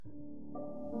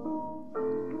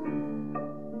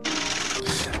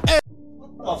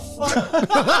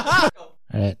fuck?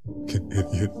 All right.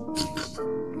 Idiot.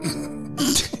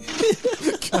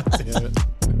 God damn it.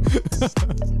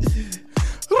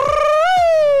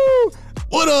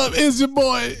 What up? It's your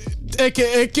boy,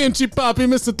 aka Kimchi Poppy,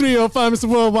 Mr. 305, Mr.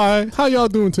 Worldwide. How y'all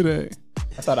doing today?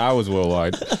 I thought I was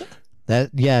worldwide.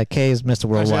 K is Mr.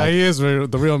 Worldwide. Actually, he is the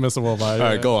real Mr. Worldwide. All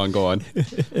right, go on.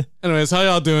 Anyways, how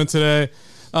y'all doing today?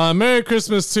 Merry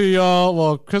Christmas to y'all.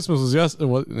 Well, Christmas was yesterday.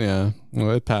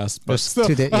 Well, it passed. But still,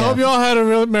 I hope y'all had a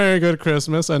really merry good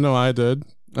Christmas. I know I did.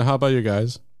 How about you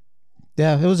guys?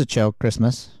 Yeah, it was a chill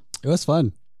Christmas. It was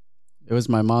fun. It was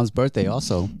my mom's birthday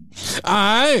also.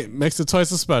 Alright, makes it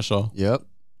twice as special. Yep.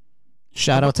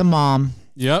 Shout out to mom.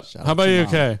 Yep. How about you,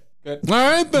 Kay? Good. All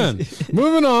right, then.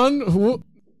 Moving on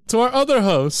to our other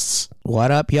hosts. What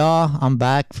up, y'all? I'm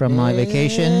back from my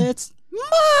vacation. It's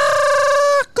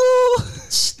Marco.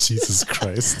 Jesus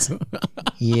Christ.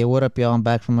 Yeah, what up, y'all? I'm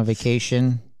back from my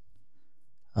vacation.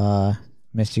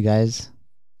 Missed you guys.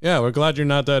 Yeah, we're glad you're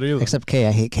not that either. Except K.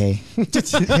 I hate K.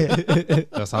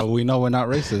 That's how we know we're not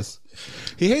racist.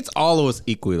 He hates all of us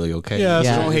equally, okay? Yeah, We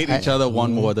yeah, don't hate each other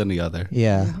one more than the other.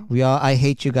 Yeah, I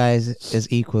hate you guys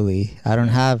as equally. I don't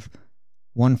have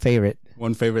one favorite.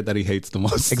 One favorite that he hates the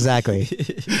most. Exactly.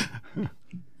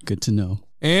 Good to know.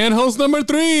 And host number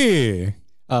 3.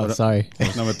 Oh, sorry.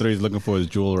 Number 3 is looking for his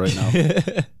jewel right now.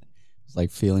 It's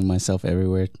like feeling myself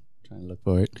everywhere, trying to look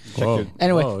for it. Whoa.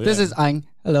 Anyway, Whoa, this is Aang.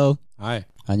 Hello. Hi.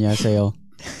 안녕하세요.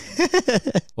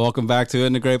 Welcome back to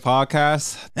In the Great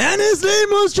Podcast. And his name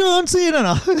was John Cena.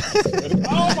 No.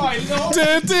 Oh my God.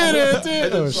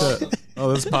 Oh, shit.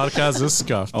 Oh, this podcast is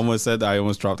scuffed. I almost said that. I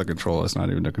almost dropped the controller. It's not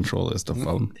even the controller. It's the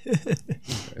phone. Okay,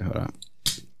 hold on.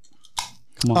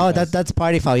 Come on. Oh, guys. that's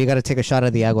party foul. You got to take a shot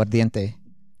of the aguardiente.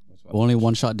 Only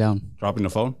one shot down. Dropping the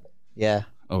phone? Yeah,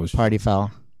 Oh, shit. party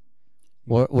foul.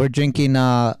 We're drinking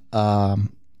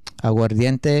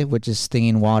aguardiente, which is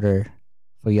stinging water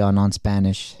for y'all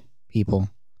non-Spanish people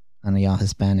and y'all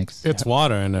Hispanics. It's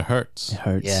water and it hurts. It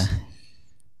hurts. Yeah,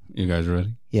 You guys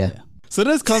ready? yeah. So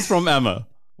this comes from Emma.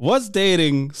 What's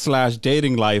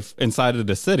dating/dating life inside of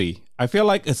the city? I feel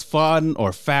like it's fun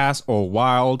or fast or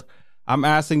wild. I'm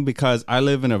asking because I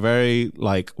live in a very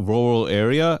rural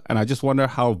area, and I just wonder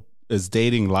how is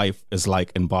dating life is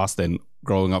like in Boston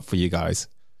growing up for you guys.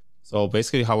 So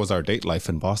basically, how was our date life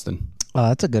in Boston? Oh,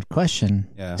 that's a good question.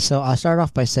 Yeah. So I'll start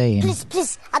off by saying,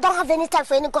 Please, I don't have any time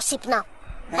for any gossip now.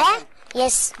 Eh?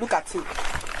 Yes. Look at you.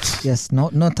 yes, no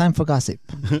time for gossip.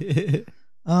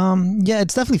 Yeah,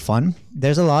 it's definitely fun.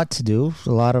 There's a lot to do,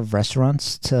 a lot of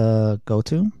restaurants to go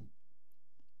to.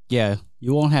 Yeah,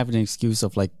 you won't have an excuse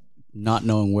of not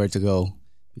knowing where to go,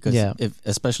 because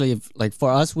especially if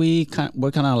for us, we're kind of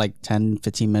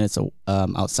 10-15 minutes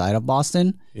outside of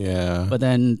Boston. Yeah. But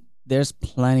then there's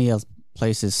plenty of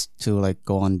places to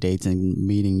go on dates and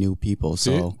meeting new people.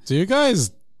 So Do you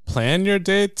guys plan your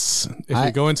dates if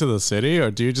you go into the city,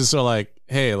 or do you just are like,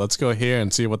 hey, let's go here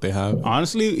and see what they have?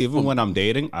 Honestly, even when I'm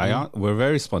dating, we're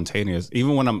very spontaneous.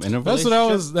 Even when I'm in a That's relationship, what I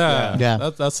was. Yeah. Yeah.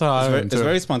 That's how it's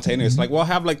very spontaneous. We'll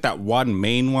have that one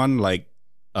main one,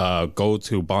 go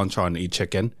to Bonchon and eat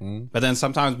chicken. But then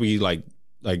sometimes we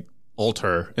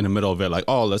alter in the middle of it,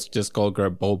 let's just go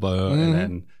grab boba and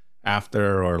then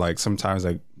after, or sometimes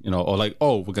we're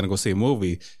gonna go see a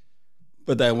movie.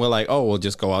 But then we're we'll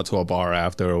just go out to a bar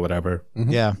after or whatever.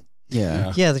 Yeah.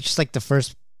 yeah. Yeah, it's just the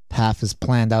first half is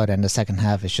planned out and the second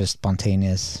half is just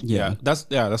spontaneous. Yeah,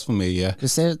 that's for me. Yeah,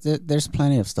 Because there's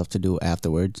plenty of stuff to do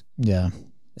afterwards, Yeah.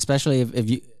 especially if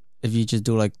you just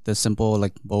do the simple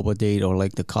boba date or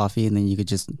the coffee, and then you could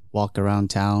just walk around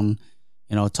town,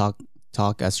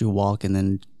 talk as you walk, and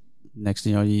then next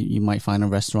thing you might find a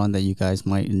restaurant that you guys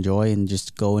might enjoy and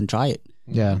just go and try it.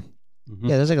 Yeah.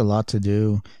 Yeah, there's a lot to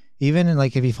do. Even in,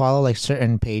 if you follow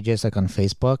certain pages on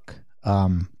Facebook,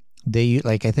 they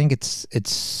I think it's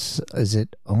is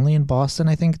it only in Boston?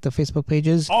 I think the Facebook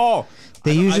pages. Oh,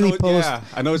 They usually post. Yeah,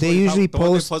 I know. They usually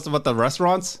post post about the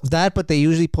restaurants. that, but they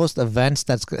usually post events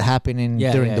that's happening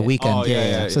during the weekend. Oh,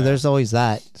 yeah. So there's always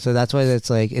that. So that's why it's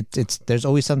it's there's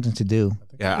always something to do.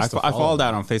 Yeah, I follow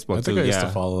that on Facebook I think too. I used to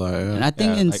follow that. And Yeah. I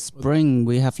think in spring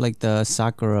we have the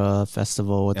Sakura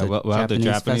festival with we'll have the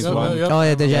Japanese festival. one. Yep. Oh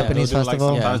yeah, the Yeah, Japanese They'll do,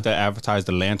 festival. sometimes they advertise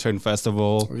the Lantern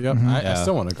Festival. Yep. I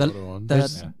still want to go to one.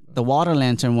 The water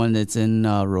lantern one that's in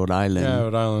Rhode Island. Yeah,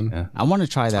 Rhode Island. Yeah. I want to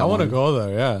try that. I want to one. go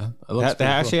there. Yeah. It looks They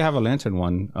pretty actually have a Lantern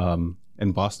one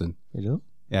in Boston. You do?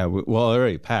 Yeah, it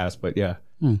already passed, but yeah.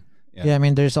 Yeah, I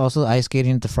mean, there's also ice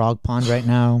skating at the Frog Pond right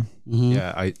now.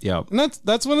 Yeah, And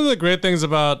that's one of the great things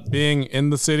about being in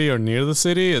the city or near the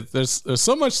city. There's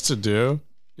so much to do.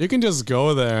 You can just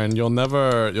go there and you'll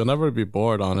never be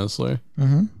bored. Honestly,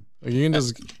 Mm-hmm. you can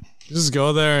just Just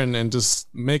go there and just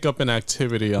make up an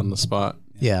activity on the spot.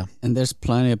 Yeah. And there's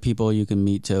plenty of people you can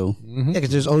meet too. Yeah, because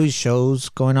there's always shows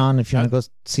going on. If you want to go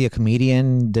see a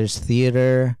comedian, there's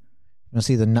theater. You want to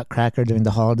see the Nutcracker during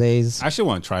the holidays. I actually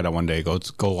want to try that one day. Go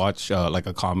watch like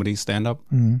a comedy stand up.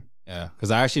 Mm-hmm. Yeah,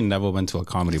 because I actually never went to a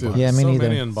comedy bar. Yeah, me so neither.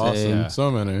 many in Boston. Yeah. So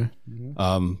many.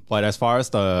 But as far as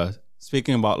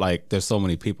speaking about like, there's so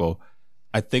many people.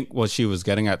 I think what she was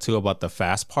getting at too about the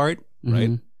fast part,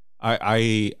 right?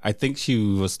 I think she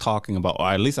was talking about, or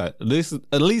at least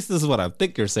this is what I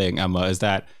think you're saying, Emma, is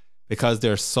that because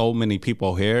there's so many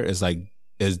people here,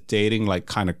 is dating like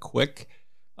kind of quick.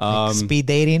 Like speed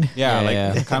dating.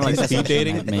 Yeah, kind of like speed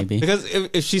dating. Maybe. Because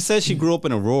if she says she grew up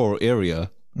in a rural area,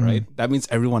 right, that means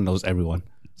everyone knows everyone.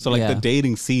 So like the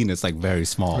dating scene is like very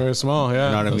small. Very small, yeah.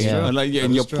 You know what I mean? Yeah. And, like,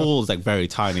 and your pool is like very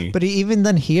tiny. But even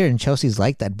then here in Chelsea's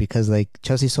like that because like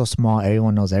Chelsea's so small,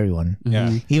 everyone knows everyone.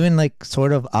 Yeah. Even like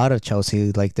sort of out of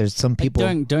Chelsea, like there's some people.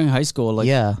 During high school, like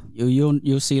Yeah.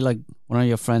 you see like one of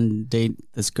your friends date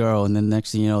this girl, and then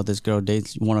next thing you know, this girl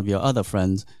dates one of your other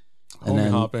friends. And Homie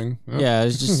then, hopping. yeah,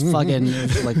 it's just fucking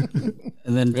like,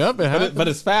 and then Yep, it happened. But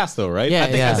it's fast though, right? Yeah,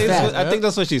 I think, yeah. I think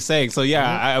that's what she's saying. So yeah,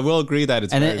 I will agree that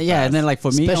it's and very then, yeah, fast. and then like for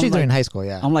me, Especially I'm during like, high school,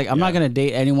 yeah. I'm like, I'm not gonna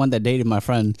date anyone that dated my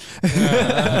friend,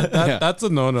 That's a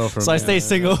no-no for me. so I stay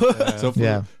single. So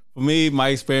for me, my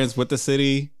experience with the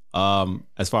city,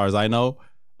 as far as I know,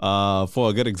 for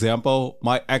a good example,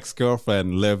 my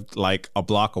ex-girlfriend lived like a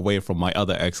block away from my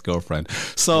other ex-girlfriend.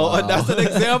 So that's an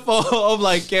example of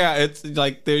like, yeah, it's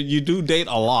like there, you do date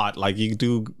a lot. Like you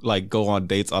do like go on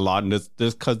dates a lot, and just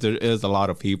because there is a lot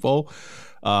of people.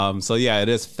 So yeah, it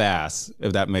is fast,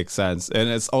 if that makes sense. And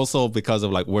it's also because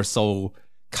of like, we're so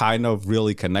kind of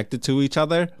really connected to each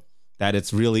other that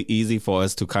it's really easy for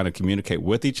us to kind of communicate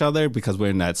with each other because we're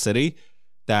in that city,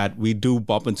 that we do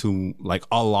bump into like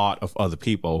a lot of other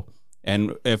people.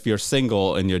 And if you're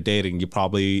single and you're dating, you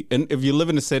probably, and if you live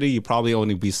in the city, you probably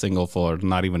only be single for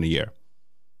not even a year.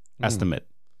 Estimate.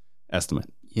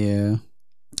 Yeah.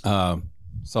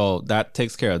 So that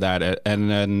takes care of that.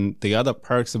 And then the other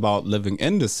perks about living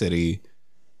in the city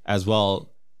as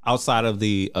well, outside of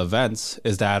the events,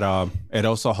 is that it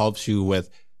also helps you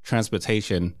with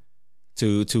transportation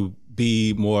to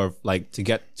be more like, to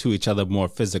get to each other more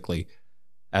physically,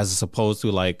 as opposed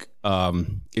to like if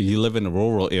you live in a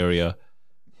rural area,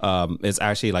 it's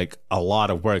actually like a lot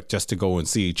of work just to go and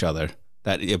see each other.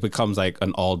 That it becomes like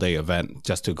an all-day event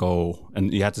just to go,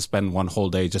 and you have to spend one whole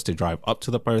day just to drive up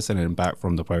to the person and back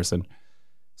from the person.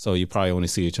 So you probably only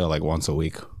see each other like once a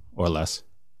week or less.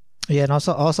 Yeah, and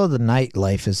also the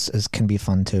nightlife is can be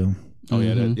fun too. Oh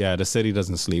yeah, the city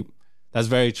doesn't sleep. That's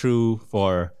very true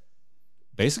for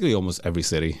basically almost every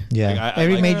city. Yeah, Like,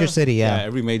 every major city. Yeah.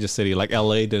 every major city. Like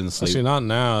LA didn't sleep. Actually, not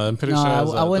now. I'm pretty No,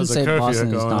 sure. I wouldn't there's a say curfew Boston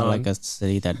is going not on. like a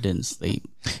city that didn't sleep.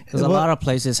 Because a Well- lot of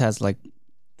places has like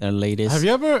their latest Have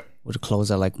you ever would close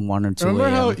at like 1 or 2 remember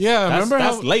a.m. how? Yeah, That's, remember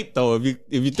that's how? late though. If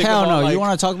you think Hell about no! like, You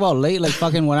want to talk about late? Like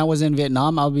fucking when I was in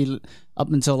Vietnam, I'll be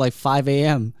up until like 5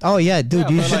 a.m. Oh yeah,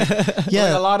 dude. You should. like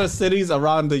Yeah. a lot of cities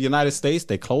around the United States,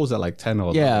 they close at like 10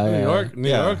 or 11. Yeah, New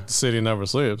York City never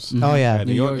sleeps. Oh yeah.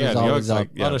 New York, New York is New York's always like,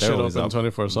 up. A lot of they're shit always open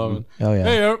up. 24/7. Oh yeah.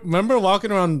 Hey, remember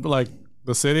walking around like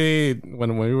the city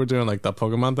when we were doing like that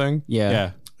Pokemon thing?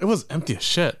 Yeah. It was empty as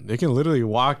shit. You can literally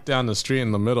walk down the street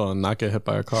in the middle and not get hit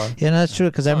by a car. Yeah, no, that's true.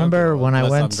 Because I remember when I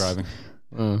Unless I'm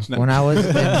went driving. when I was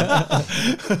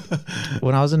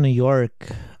when I was in New York,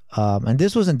 and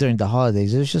this wasn't during the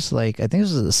holidays. It was just like I think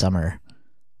this was the summer.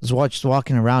 I was just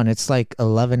walking around. It's like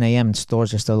 11 a.m. and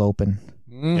stores are still open.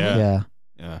 Yeah.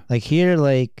 Yeah. Like here,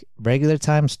 like regular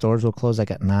time, stores will close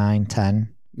like at 9, 10.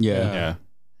 Yeah.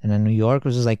 And then New York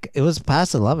was just like, it was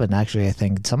past 11, actually, I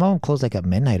think. Some of them closed like at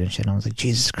midnight and shit. I was like,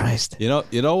 Jesus Christ. You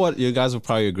know what? You guys will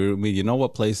probably agree with me. You know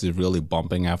what place is really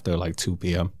bumping after like 2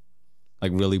 p.m.?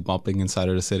 Like really bumping inside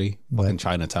of the city? What? Fucking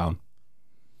Chinatown.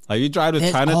 Like you drive to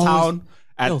There's Chinatown always-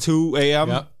 at 2 a.m.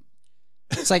 Yep.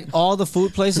 It's like all the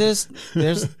food places.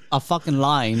 There's a fucking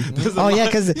line Oh, yeah,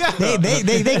 because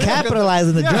they capitalize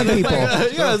on the drunk people.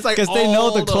 Yeah, it's like because they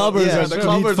know the all clubbers yeah, are the need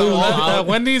clubbers food. are all That out.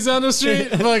 Wendy's down the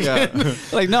street. Fucking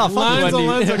Like no, fuck Lines and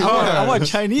Wendy's. lines of I want cars.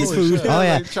 Chinese food. Oh,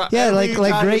 yeah. Yeah, like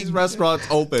Chinese great, restaurants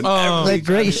open. like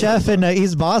Great Chef in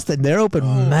East Boston. They're open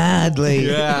madly.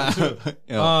 Yeah.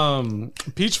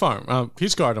 Peach Farm,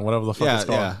 Peach Garden, whatever the fuck it's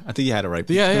called. yeah. I think you had it right.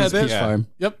 Yeah, Peach they- Farm.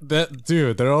 Yep,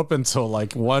 dude, they're open till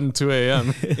like 1, 2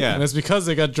 a.m. Yeah. And it's because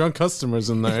they got drunk customers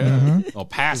in there. Yeah. Oh,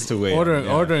 past 2 a.m.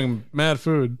 Ordering mad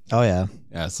food. Oh, yeah.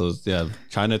 Yeah, so yeah,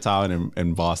 Chinatown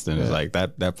in Boston is like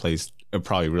that place. It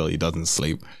probably really doesn't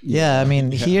sleep. Yeah, I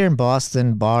mean, here in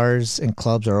Boston, bars and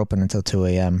clubs are open until 2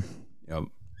 a.m. Yep.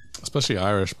 especially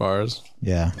Irish bars.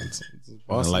 Yeah.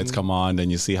 When the lights come on, then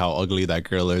you see how ugly that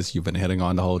girl is you've been hitting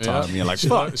on the whole time. Yeah. You're like,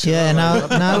 fuck. Yeah,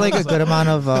 now like a good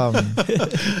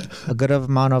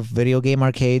amount of video game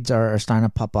arcades are starting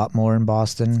to pop up more in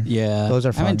Boston. Yeah, those are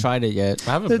I fun. haven't tried it yet.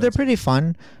 They're pretty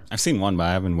fun. I've seen one, but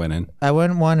I haven't went in. I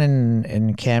went one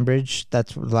in Cambridge.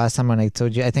 That's the last time when I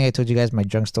told you. I think I told you guys my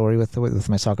drunk story with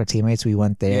my soccer teammates. We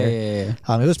went there. Yeah.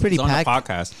 It was pretty It's on the packed.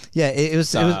 podcast. Yeah, it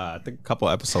was. I think a couple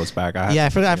episodes back. I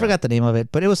forgot the name of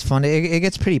it, but it was fun. It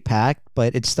gets pretty packed,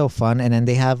 but it's still fun. And then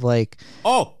they have like,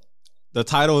 the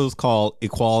title is called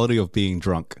 "Equality of Being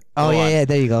Drunk."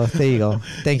 there you go.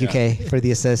 Thank you, Kay, for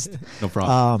the assist. No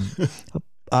problem.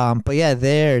 But yeah,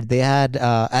 they had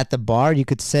at the bar you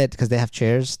could sit because they have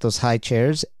chairs, those high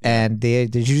chairs, and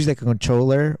there's usually like a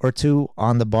controller or two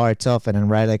on the bar itself, and then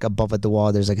right like above at the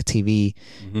wall there's like a TV,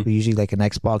 usually like an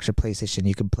Xbox or PlayStation.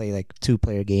 You can play like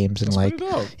 2-player games and That's like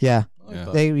pretty dope. yeah.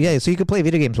 Yeah. So you could play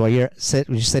video games while you're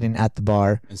sitting at the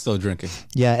bar. And still drinking.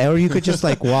 Yeah, or you could just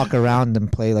like walk around and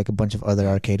play like a bunch of other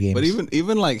arcade games. But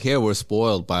even like here, we're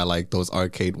spoiled by like those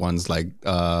arcade ones, like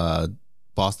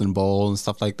Boston Bowl and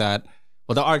stuff like that.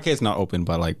 Well, the arcade's not open,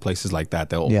 but like places like that,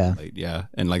 they're open late. Yeah,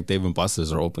 and like Dave and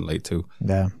Buster's are open late too.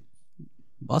 Yeah.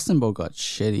 Boston Bowl got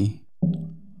shitty.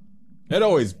 It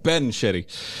always been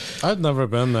shitty. I've never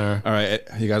been there. All right,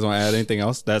 you guys want to add anything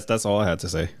else? That's all I had to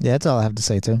say. Yeah, that's all I have to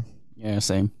say too. Yeah,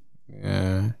 same.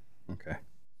 Yeah. Okay.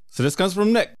 So this comes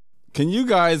from Nick. Can you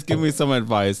guys give me some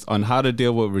advice on how to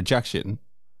deal with rejection?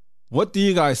 What do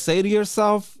you guys say to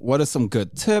yourself? What are some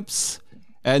good tips?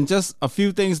 And just a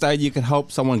few things that you can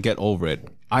help someone get over it.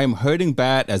 I am hurting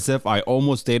bad as if I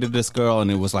almost dated this girl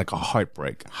and it was like a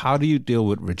heartbreak. How do you deal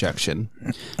with rejection?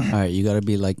 All right, you got to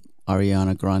be like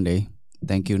Ariana Grande.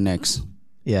 Thank you, next.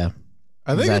 Yeah.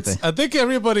 I think Exactly. I think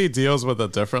everybody deals with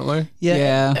it differently.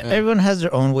 Yeah, everyone has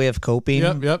their own way of coping.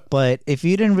 Yep. But if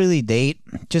you didn't really date,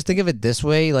 just think of it this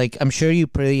way: like I'm sure you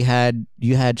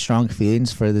had strong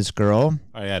feelings for this girl.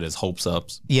 I had his hopes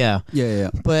ups. Yeah. Yeah.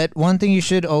 But one thing you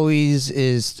should always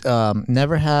is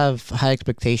never have high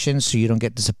expectations so you don't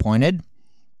get disappointed.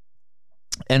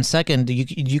 And second,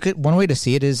 you could one way to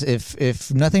see it is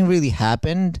if nothing really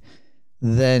happened,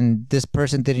 then this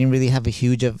person didn't really have a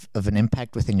huge of an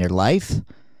impact within your life.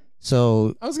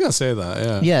 So I was gonna say that.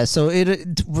 Yeah. yeah, so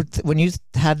when you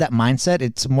have that mindset,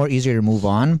 it's more easier to move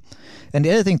on. And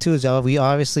the other thing too is we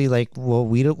obviously like what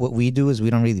we do is we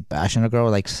don't really bash on a girl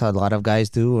like a lot of guys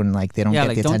do, and like they don't get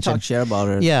like the don't attention. talk shit about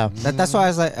her. Yeah, That's why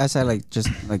I said like just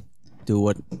like do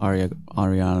what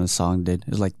Ariana's song did.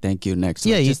 It's like thank you next.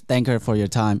 Yeah, Like, just thank her for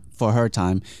her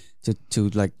time to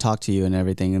like talk to you and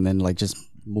everything, and then like just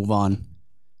move on.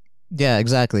 yeah,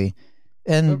 exactly.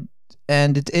 And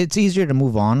it's easier to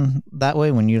move on that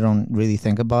way when you don't really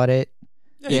think about it.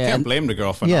 Yeah, you can't blame the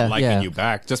girl for not liking you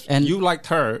back. And you liked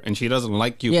her, and she doesn't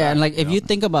like you. Yeah, back, and like if you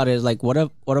think about it, like what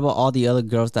about all the other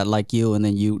girls that like you, and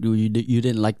then you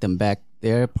didn't like them back?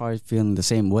 They're probably feeling the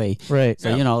same way, right?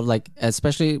 So you know, like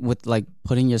especially with like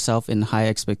putting yourself in high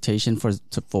expectation for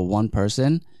one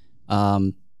person,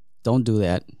 don't do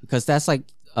that, because that's like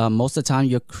most of the time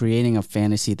you're creating a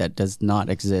fantasy that does not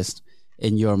exist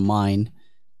in your mind,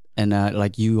 and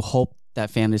like you hope that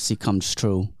fantasy comes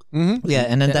true. Mm-hmm. Yeah,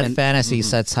 and then that fantasy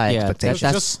sets high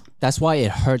expectations. That's why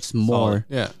it hurts more.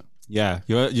 Yeah,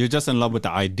 you're just in love with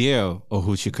the idea of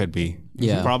who she could be.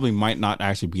 Yeah. You probably might not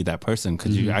actually be that person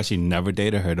because you actually never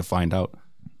dated her to find out.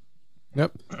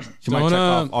 Yep. She might check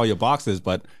off all your boxes,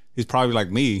 but he's probably like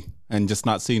me and just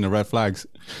not seeing the red flags.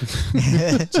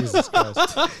 Jesus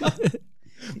Christ.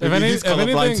 If anything,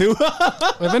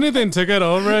 to get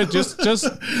over it, just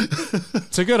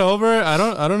to get over it.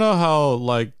 I don't know how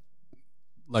like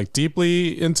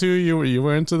deeply into you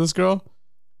were into this girl,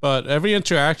 but every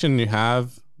interaction you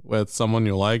have with someone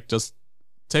you like, just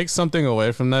take something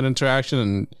away from that interaction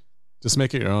and just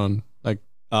make it your own. Like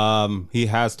he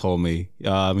has told me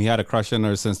he had a crush on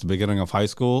her since the beginning of high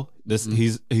school.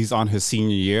 He's on his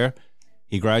senior year.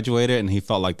 He graduated and he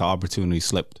felt like the opportunity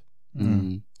slipped.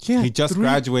 Yeah, he just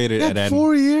graduated and then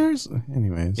 4 years.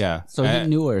 Anyways, yeah. So he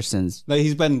knew her since. Like,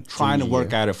 he's been trying to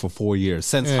work at it for 4 years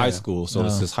since high school. So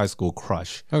it's his high school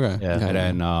crush. Okay. Yeah.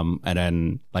 And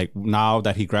then like now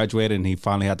that he graduated and he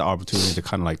finally had the opportunity to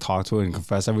kind of like talk to her and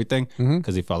confess everything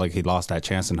because he felt like he lost that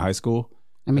chance in high school.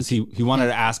 I mean, he wanted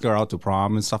to ask her out to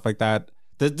prom and stuff like that.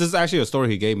 This is actually a story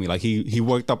he gave me. Like he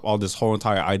worked up all this whole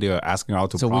entire idea of asking her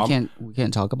out to prom. So we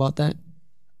can't talk about that.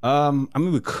 I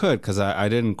mean, we could because I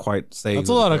didn't quite say. That's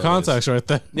a lot of context right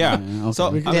there. Yeah. Okay.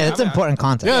 So it's important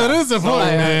context. Yeah, it is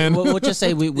important, man. We'll just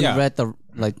say we read the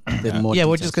more. Yeah,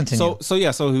 we'll details. just continue.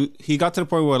 So he got to the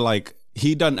point where like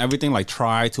he done everything, like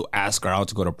try to ask her out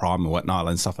to go to prom and whatnot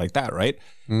and stuff like that, right?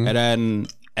 And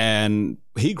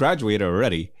he graduated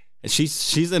already. And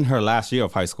she's in her last year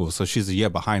of high school, so she's a year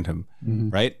behind him,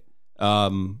 right?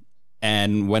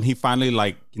 And when he finally,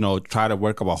 like, you know, tried to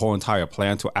work up a whole entire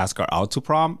plan to ask her out to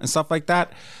prom and stuff like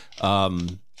that,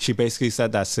 she basically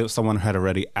said that someone had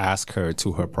already asked her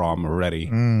to her prom already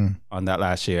on that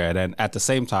last year. And then at the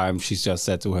same time, she's just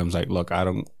said to him, like, look, I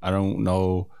don't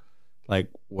know, like,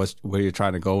 where you're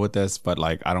trying to go with this, but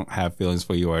like, I don't have feelings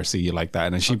for you or see you like that.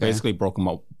 And then she basically broke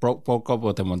up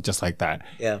with him just like that.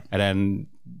 Yeah. And then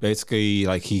basically,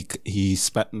 like, he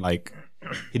spent like,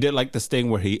 he did like this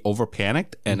thing where he over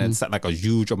panicked and then sent like a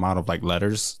huge amount of like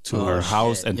letters to her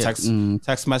house and text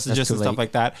messages and stuff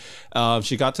like that.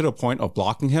 She got to the point of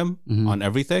blocking him on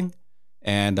everything,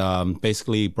 and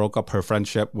basically broke up her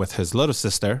friendship with his little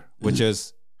sister, which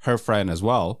is her friend as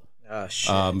well. Oh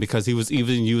shit! Because he was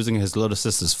even using his little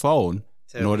sister's phone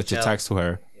in order to text to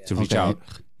her to reach out.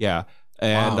 Yeah,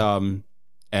 and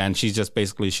and she's just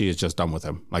basically she is just done with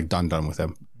him, like done with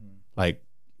him, like.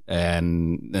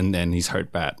 And then he's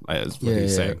hurt bad, is what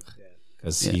he's saying,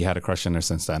 because he had a crush on her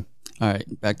since then. All right,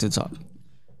 back to the top.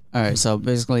 All right, so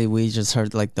basically we just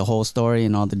heard like the whole story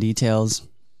and all the details.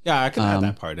 Yeah, I can add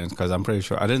that part in because I'm pretty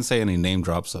sure I didn't say any name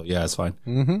drops, so yeah, it's fine.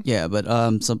 Yeah, but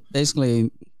so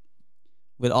basically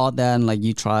with all that, and like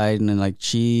you tried, and then like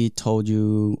she told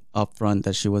you up front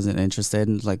that she wasn't interested,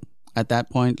 and like at that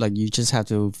point, like you just have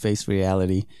to face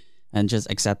reality and just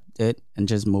accept it and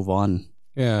just move on.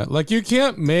 Yeah, like you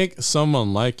can't make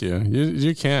someone like you.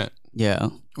 You can't. Yeah.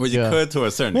 Well, you could to a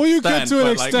certain extent. Well, you could to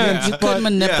an extent. You could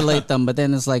manipulate them, but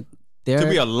then it's like to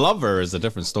be a lover is a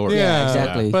different story. Yeah,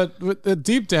 exactly. But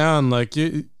deep down, like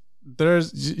she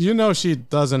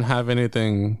doesn't have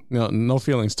anything, no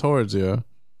feelings towards you.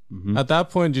 At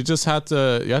that point, you just have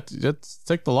to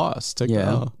take the loss. Take the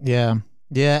L.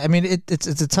 Yeah, I mean, it's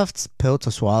a tough pill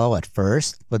to swallow at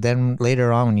first, but then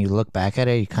later on when you look back at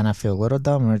it, you kind of feel a little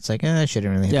dumb, or it's like, I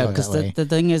shouldn't really. Yeah, because the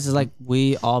thing is, like,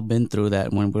 we all been through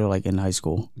that when we were like in high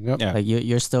school. Yep. Yeah, like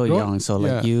you're still young, so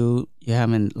like you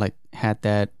haven't like had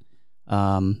that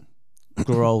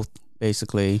growth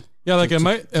basically. Yeah, like it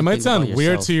might sound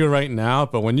weird to you right now,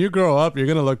 but when you grow up, you're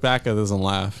gonna look back at this and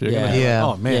laugh. You're gonna be like,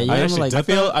 oh man, I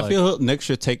feel Nick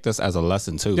should take this as a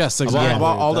lesson too. Yes, exactly.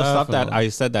 About all the stuff that I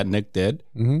said that Nick did,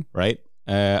 right?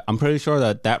 I'm pretty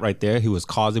sure that right there, he was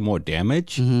causing more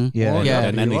damage, than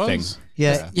anything.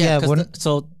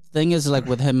 So thing is, like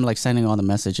with him, like sending all the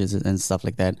messages and stuff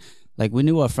like that. Like we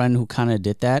knew a friend who kind of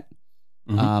did that,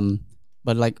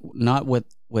 but like not with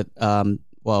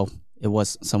well. It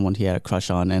was someone he had a crush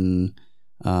on, and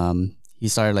he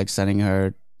started like sending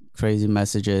her crazy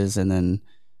messages, and then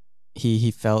he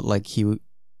felt like she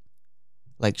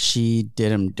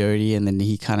did him dirty, and then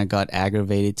he kind of got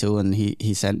aggravated too, and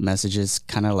he sent messages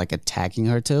kind of like attacking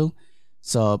her too.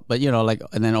 So, but like,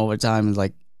 and then over time,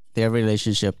 like their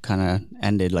relationship kind of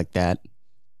ended like that,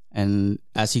 and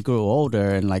as he grew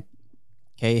older, and like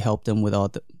Kay helped him with all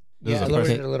the I lowered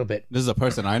it a little bit. This is a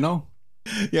person I know.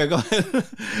 Yeah, go ahead.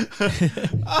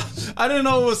 I didn't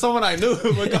know it was someone I knew.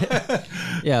 But go ahead.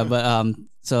 Yeah, but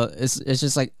so it's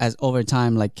just like as over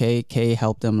time, like Kay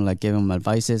helped him, like give him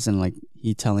advices, and like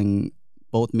he telling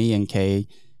both me and Kay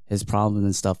his problems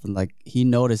and stuff, and like he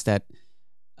noticed that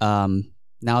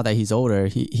now that he's older,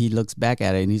 he looks back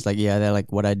at it and he's like, yeah, that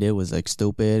like what I did was like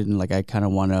stupid, and like I kind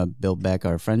of want to build back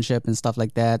our friendship and stuff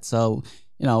like that. So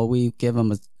we give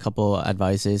him a couple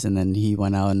advices, and then he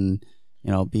went out and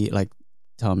be like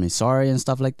telling me sorry and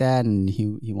stuff like that, and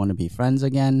he want to be friends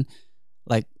again,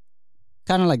 like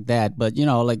kind of like that. But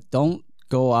like don't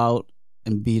go out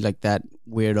and be like that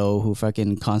weirdo who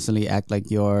fucking constantly act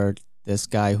like you're this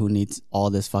guy who needs all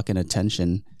this fucking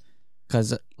attention,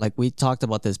 because like we talked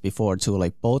about this before too,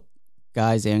 like both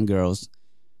guys and girls,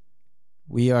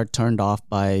 we are turned off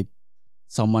by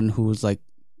someone who's like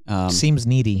seems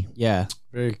needy. Yeah,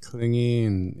 very clingy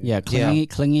and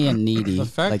clingy and needy. The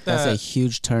fact like that's a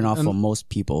huge turnoff for most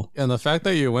people. And the fact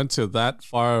that you went to that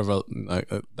far of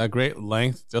that great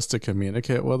length just to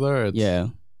communicate with her,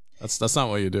 that's not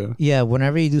what you do. Yeah,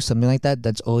 whenever you do something like that,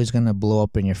 that's always gonna blow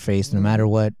up in your face, no matter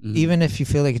what. Even if you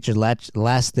feel like it's your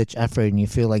last ditch effort, and you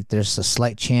feel like there's a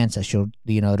slight chance that she'll,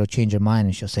 it'll change her mind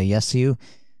and she'll say yes to you.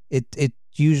 It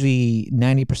usually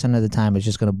 90% of the time it's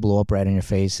just gonna blow up right in your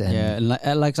face. And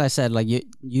like I said, like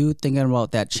you thinking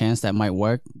about that chance that might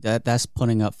work, that's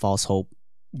putting up false hope.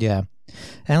 Yeah,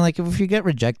 and like if you get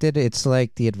rejected, it's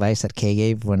like the advice that Kay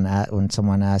gave when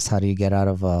someone asked how do you get out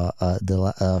of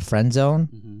the friend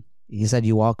zone. He said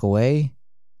you walk away.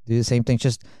 Do the same thing.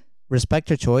 Just respect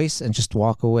your choice and just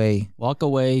walk away. Walk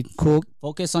away. Cool.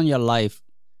 Focus on your life.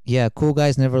 Yeah, cool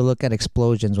guys never look at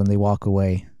explosions when they walk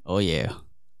away. Oh yeah.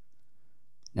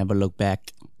 Never look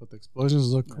back. But the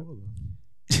explosions look cool.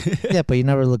 Yeah, but you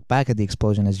never look back at the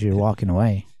explosion as you're walking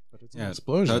away. But it's an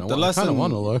explosion. The lesson, I kind of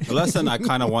want to look. The lesson I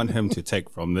kind of want him to take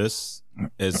from this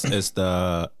is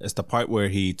the part where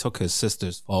he took his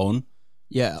sister's phone,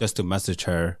 just to message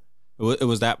her. It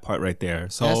was that part right there.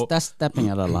 So that's stepping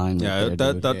out of line. Yeah, right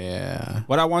there,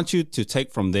 what I want you to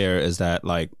take from there is that,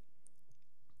 like,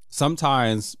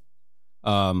 sometimes,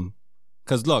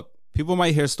 because look, people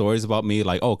might hear stories about me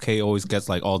like, oh, Kay always gets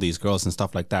like all these girls and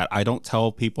stuff like that. I don't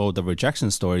tell people the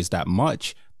rejection stories that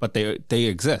much, but they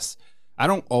exist. I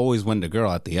don't always win the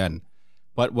girl at the end.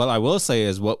 But what I will say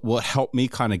is what helped me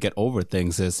kind of get over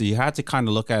things is you had to kind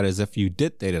of look at it as if you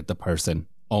did date the person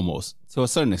almost to a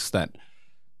certain extent.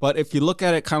 But if you look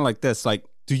at it kind of like this, like,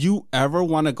 do you ever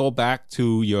want to go back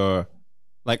to your,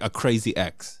 like, a crazy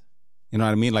ex? You know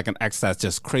what I mean? Like an ex that's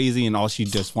just crazy and all she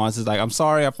just wants is like, I'm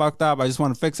sorry, I fucked up. I just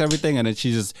want to fix everything. And then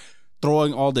she's just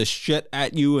throwing all this shit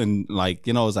at you and, like,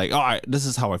 you know, it's like, all right, this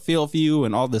is how I feel for you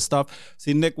and all this stuff.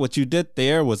 See, Nick, what you did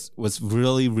there was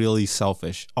really, really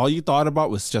selfish. All you thought about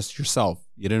was just yourself.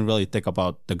 You didn't really think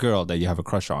about the girl that you have a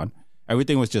crush on.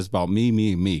 Everything was just about me,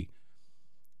 me, me.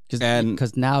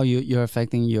 Because now you're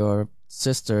affecting your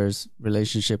sister's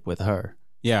relationship with her.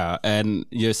 Yeah, and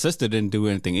your sister didn't do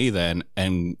anything either.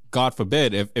 And God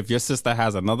forbid, if your sister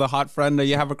has another hot friend that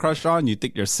you have a crush on, you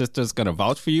think your sister's going to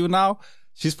vouch for you now?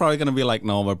 She's probably going to be like,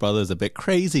 no, my brother's a bit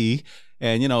crazy.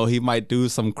 And, you know, he might do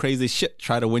some crazy shit,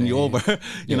 try to win you over.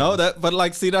 you know, that. But,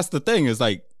 like, see, that's the thing is,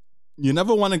 like, you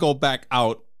never want to go back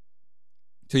out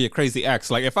to your crazy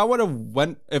ex. Like, if I would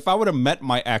have met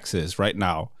my exes right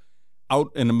now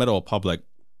out in the middle of public,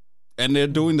 and they're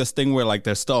doing this thing where, like,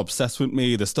 they're still obsessed with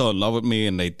me, they're still in love with me,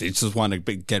 and they just want to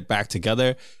get back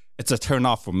together, it's a turn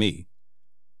off for me.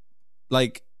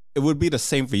 Like, it would be the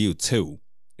same for you too,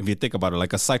 if you think about it,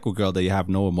 like a psycho girl that you have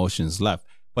no emotions left.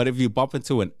 But if you bump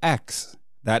into an ex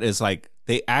that is like,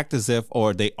 they act as if,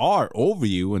 or they are over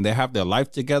you, and they have their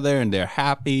life together, and they're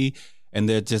happy, and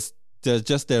they're just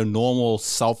their normal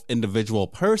self-individual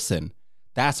person,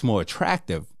 that's more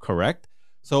attractive, correct?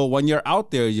 So when you're out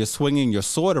there, you're swinging your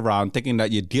sword around thinking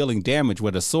that you're dealing damage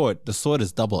with a sword. The sword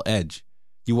is double-edged.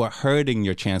 You are hurting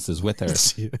your chances with her.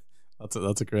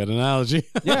 That's a great analogy.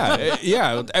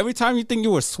 yeah. Every time you think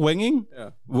you were swinging,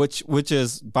 which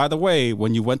is, by the way,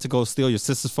 when you went to go steal your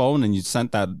sister's phone and you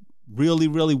sent that really,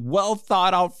 really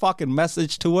well-thought-out fucking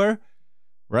message to her,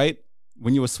 right?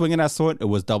 When you were swinging that sword, it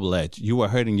was double-edged. You were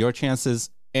hurting your chances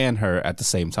and her at the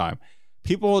same time.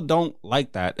 People don't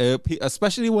like that,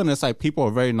 especially when it's like people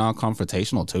are very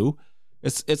non-confrontational too.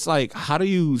 It's like, how do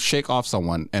you shake off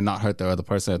someone and not hurt the other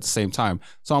person at the same time?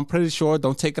 So I'm pretty sure,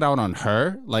 don't take it out on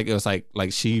her. Like it was like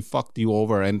she fucked you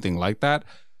over or anything like that.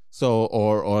 So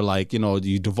or like, you know,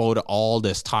 you devoted all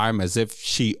this time as if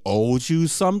she owed you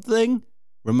something.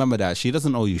 Remember that she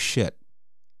doesn't owe you shit.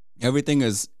 Everything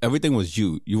was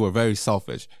you. You were very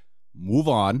selfish. Move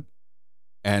on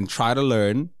and try to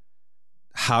learn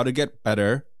how to get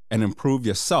better and improve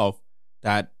yourself,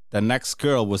 that the next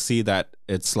girl will see that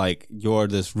it's like you're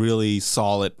this really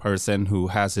solid person who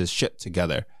has his shit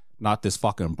together, not this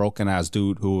fucking broken ass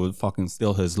dude who would fucking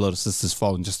steal his little sister's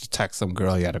phone just to text some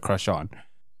girl he had a crush on.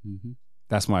 Mm-hmm.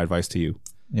 That's my advice to you.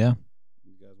 Yeah.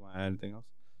 You guys want to add anything else?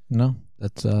 No,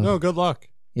 that's no, good luck.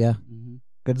 Yeah. Mm-hmm.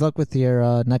 Good luck with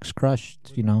your next crush,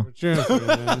 you know. We're cheering for you,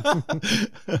 man.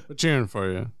 We're cheering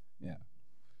for you. Yeah.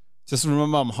 Just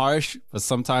remember, I'm harsh, but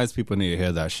sometimes people need to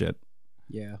hear that shit.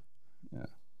 Yeah. Yeah.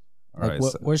 All like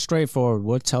right. We're straightforward.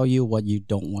 We'll tell you what you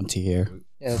don't want to hear.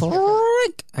 Yeah,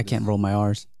 I can't roll my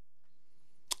R's.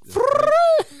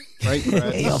 Frank.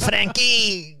 Hey, yo,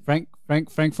 Frankie. Frank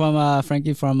from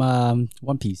Frankie from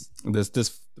One Piece. There's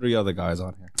 3 other guys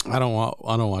on here. I don't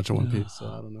watch One Piece, so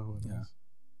I don't know who it is.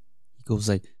 He goes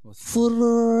like,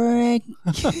 Frank.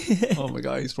 Oh my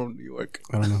god, he's from New York.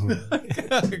 I don't know who it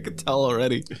is. I can tell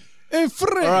already. Hey,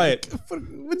 Frank. All right.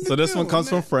 So this one comes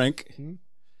from Frank.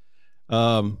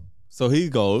 So he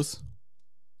goes,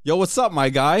 yo, what's up, my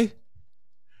guy?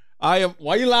 Why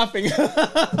are you laughing?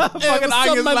 Fucking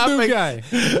Igus laughing.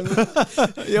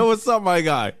 Yo, what's up, my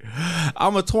guy?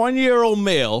 I'm a 20-year-old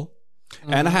male,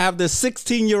 and I have this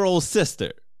 16-year-old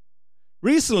sister.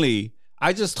 Recently,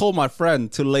 I just told my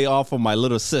friend to lay off of my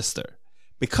little sister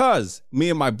because me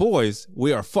and my boys,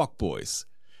 we are fuck boys.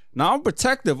 Now, I'm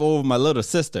protective over my little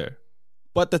sister,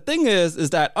 but the thing is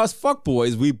that us fuck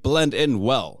boys, we blend in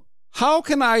well. How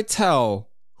can I tell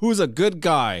who's a good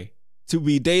guy to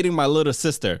be dating my little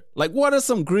sister? Like, what are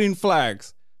some green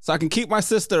flags so I can keep my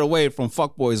sister away from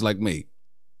fuckboys like me?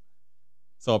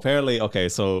 So apparently, okay,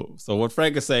 so what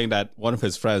Frank is saying that one of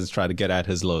his friends tried to get at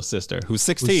his little sister, who's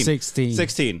 16.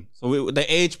 16. So the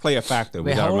age play a factor.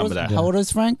 We gotta remember that. How old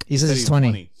is Frank? He says he's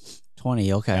 20.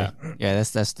 20. Okay. Yeah,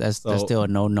 that's still a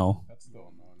no.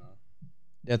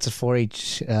 That's a 4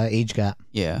 age gap.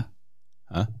 Yeah.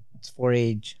 Huh? It's 4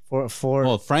 age. Four.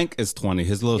 Well, Frank is 20.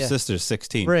 His little sister's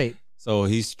 16. Right. So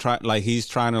he's trying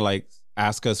to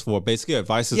ask us for basically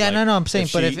advice. Yeah, like, no, I'm saying,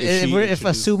 but if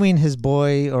assuming his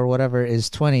boy or whatever is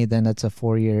 20, then that's a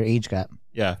 4-year age gap.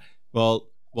 Yeah. Well,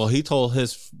 he told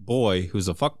his boy, who's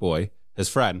a fuck boy, his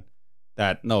friend,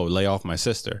 that no, lay off my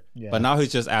sister. Yeah. But now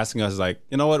he's just asking us, like,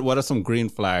 you know what? What are some green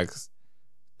flags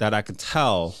that I can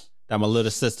tell that my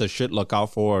little sister should look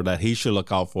out for, or that he should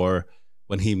look out for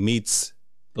when he meets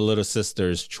the little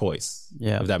sister's choice?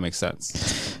 Yeah, if that makes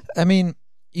sense. I mean,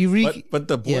 but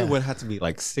the boy would have to be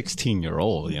like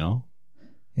 16-year-old, you know?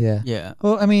 Yeah. Yeah.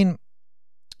 Well, I mean,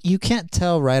 you can't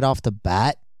tell right off the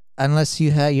bat unless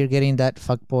you're getting that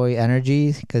fuckboy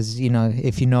energy, because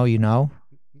if you know,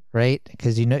 right?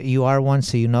 Because you are one,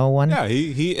 so you know one. Yeah,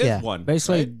 he is one.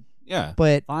 Basically, right? Yeah.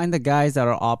 But find the guys that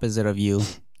are opposite of you.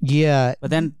 Yeah. But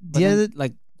then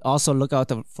like also look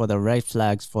out for the red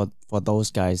flags for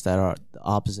those guys that are the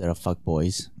opposite of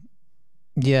fuckboys.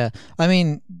 Yeah, I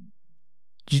mean,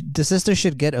 the sister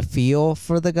should get a feel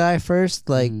for the guy first,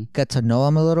 like get to know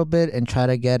him a little bit and try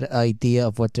to get an idea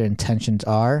of what their intentions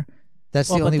are. That's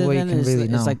the only way you can really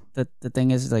know. It's like the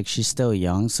thing is, like, she's still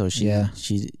young, so she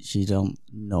don't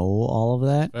know all of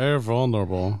that. Very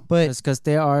vulnerable. But it's because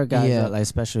there are guys that, like,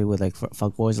 especially with like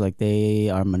fuckboys, like they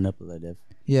are manipulative.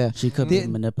 Yeah, she could be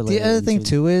manipulative. The other thing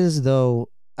too is, though,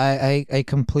 I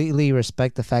completely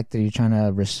respect the fact that you're trying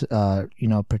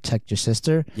to protect your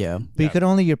sister. Yeah, but you could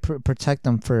only protect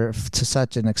them to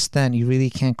such an extent. You really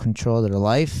can't control their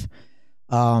life.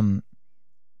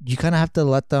 You kind of have to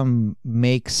let them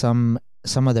make some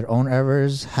of their own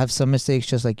errors, have some mistakes,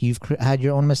 just like you've had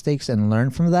your own mistakes, and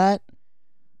learn from that.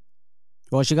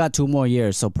 Well, she got 2 more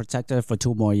years, so protect her for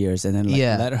 2 more years, and then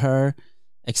let her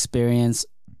experience.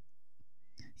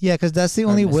 Yeah, because that's the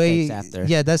only way. After.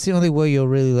 Yeah, that's the only way you'll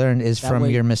really learn is from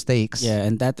your mistakes. Yeah,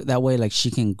 and that way, like,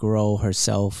 she can grow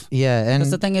herself. Yeah, and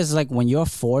because the thing is, like, when you're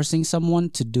forcing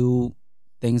someone to do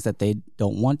things that they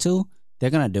don't want to, they're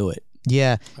gonna do it.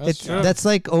 Yeah, that's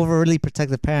like overly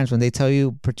protective parents when they tell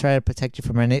you try to protect you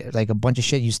from like a bunch of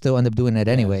shit, you still end up doing it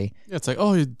anyway. Yeah, it's like,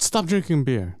 oh, stop drinking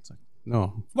beer. It's like,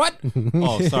 no. What?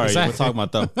 Oh, sorry, we're talking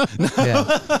about them.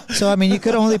 Yeah. So I mean, you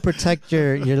could only protect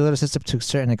your little sister to a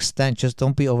certain extent. Just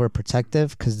don't be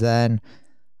overprotective, because then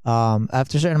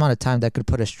after a certain amount of time, that could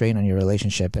put a strain on your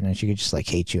relationship, and then she could just like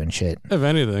hate you and shit. If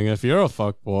anything, if you're a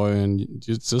fuckboy, and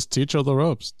you just teach her the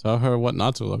ropes, tell her what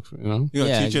not to look for. You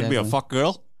gonna teach her to be a fuck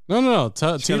girl? No.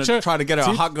 Teach her. Try to get a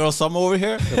hot girl summer over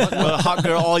here. A hot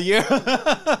girl all year.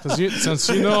 Since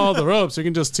you know all the ropes, you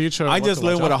can just teach her. I just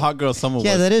learned what a hot girl summer was.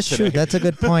 Yeah, that is true. That's a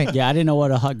good point. Yeah, I didn't know what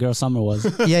a hot girl summer was.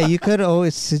 Yeah, you could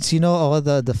always, since you know all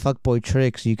the fuckboy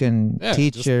tricks, you can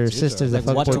teach your sisters the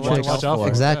fuckboy tricks. Watch out for.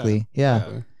 Exactly.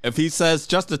 Yeah. If he says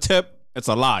just a tip, it's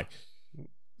a lie.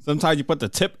 Sometimes you put the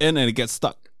tip in and it gets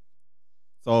stuck.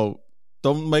 So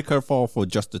don't make her fall for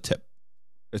just a tip.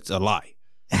 It's a lie.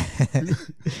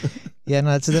 Yeah,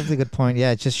 no, that's a definitely good point.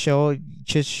 Yeah, just show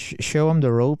them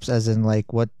the ropes, as in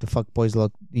like what the fuckboys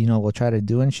will try to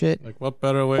do and shit. Like, what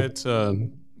better way to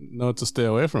know to stay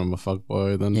away from a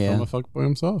fuckboy than from a fuckboy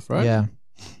himself, right? Yeah,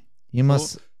 you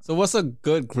must. So what's a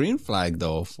good green flag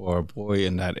though for a boy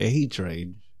in that age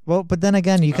range? Well, but then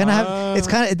again, you kind of have.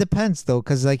 It depends though,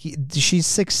 because like she's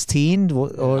 16,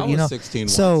 or I was 16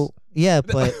 so. Once. Yeah,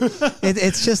 but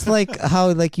it's just like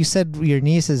how, like you said, your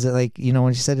niece is like,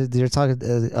 when she said you're talking,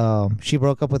 she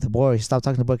broke up with a boy. She stopped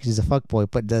talking to the boy because he's a fuck boy.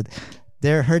 But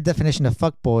her definition of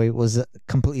fuck boy was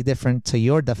completely different to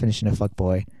your definition of fuck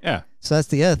boy. Yeah. So that's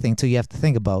the other thing too you have to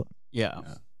think about. Yeah.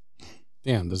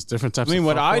 Damn, there's different types. I mean, of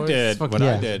what I boys.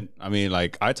 did. I mean,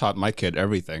 like, I taught my kid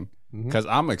everything because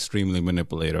I'm extremely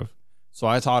manipulative. So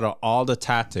I taught her all the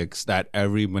tactics that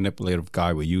every manipulative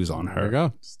guy would use on her. There you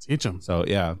go. Just teach them. So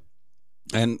yeah.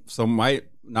 And so my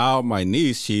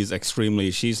niece, she's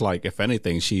like, if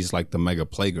anything, she's like the mega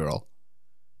playgirl.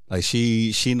 Like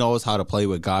she knows how to play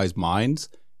with guys' minds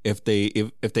if they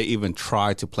even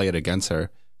try to play it against her.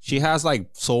 She has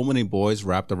like so many boys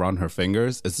wrapped around her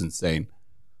fingers. It's insane.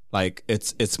 Like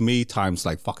it's me times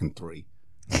like fucking 3.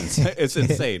 It's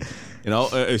insane.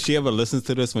 If she ever listens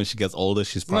to this when she gets older,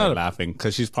 she's probably laughing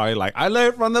because she's probably like, I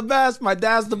learned from the best. My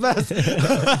dad's the best.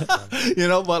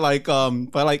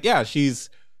 But like, yeah, she's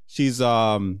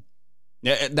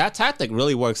that tactic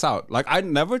really works out. Like, I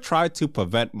never tried to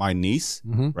prevent my niece,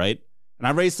 right? And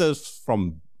I raised her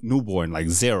from newborn, like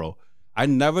 0. I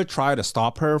never try to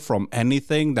stop her from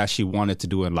anything that she wanted to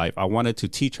do in life. I wanted to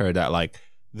teach her that like,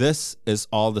 this is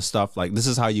all the stuff, like this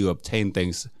is how you obtain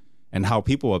things and how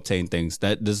people obtain things,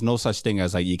 that there's no such thing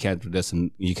as like, you can't do this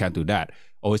and you can't do that.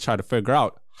 Always try to figure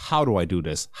out, how do I do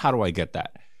this? How do I get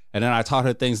that? And then I taught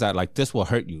her things that like, this will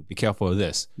hurt you. Be careful of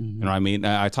this. You know what I mean?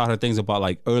 And I taught her things about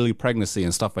like early pregnancy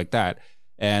and stuff like that.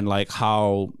 And like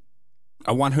how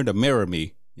I want her to mirror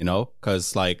me, you know,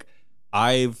 because like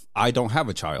I don't have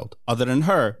a child other than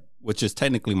her, which is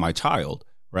technically my child,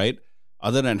 right?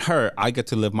 Other than her, I get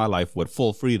to live my life with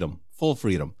full freedom.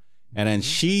 And then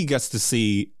she gets to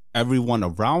see everyone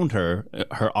around her,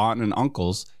 her aunt and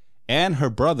uncles, and her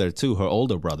brother too, her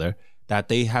older brother, that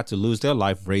they had to lose their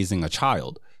life raising a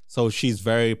child. So she's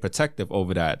very protective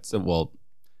over that. So, well,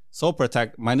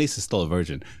 my niece is still a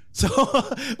virgin. So,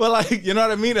 but like, you know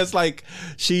what I mean? It's like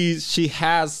she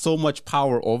has so much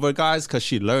power over guys because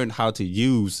she learned how to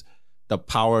use the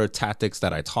power tactics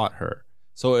that I taught her.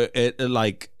 So it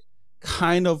like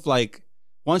kind of like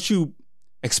once you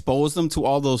expose them to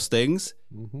all those things,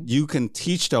 you can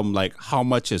teach them like how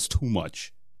much is too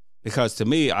much. Because to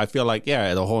me, I feel like,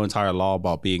 yeah, the whole entire law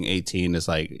about being 18 is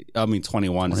like,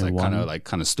 21 is like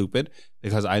kind of stupid.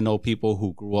 Because I know people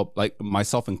who grew up, like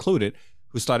myself included,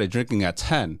 who started drinking at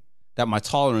 10, that my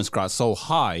tolerance got so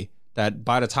high that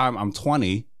by the time I'm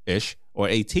 20-ish or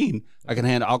 18, I can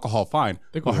handle alcohol fine.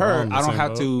 For her, I don't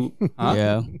have to.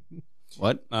 Yeah.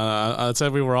 What? I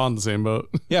said we were on the same boat.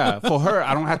 Yeah, for her,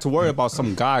 I don't have to worry about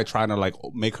some guy trying to like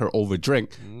make her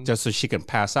overdrink just so she can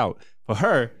pass out. For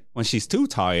her, when she's too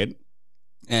tired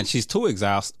and she's too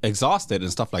exhausted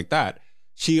and stuff like that,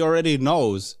 she already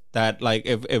knows that like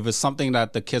if it's something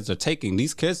that the kids are taking,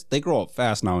 these kids, they grow up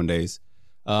fast nowadays.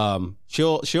 She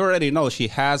already knows she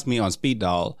has me on speed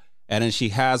dial, and then she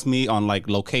has me on like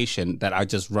location that I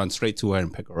just run straight to her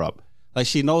and pick her up. Like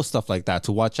she knows stuff like that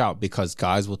to watch out because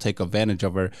guys will take advantage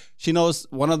of her. She knows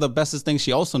one of the bestest things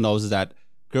she also knows is that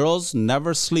girls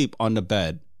never sleep on the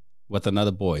bed with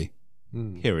another boy,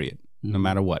 period. No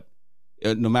matter what.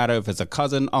 No matter if it's a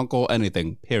cousin, uncle,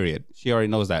 anything, period. She already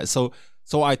knows that. So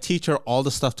I teach her all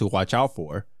the stuff to watch out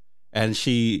for, and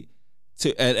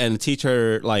and teach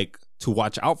her like to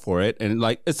watch out for it. And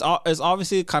like it's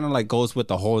obviously kind of like goes with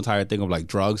the whole entire thing of like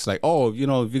drugs. Like, oh, you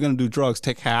know, if you're gonna do drugs,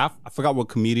 take half. I forgot what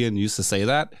comedian used to say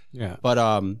that. Yeah.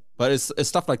 But it's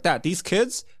stuff like that. These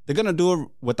kids, they're gonna do it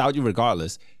without you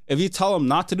regardless. If you tell them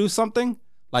not to do something,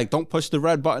 like don't push the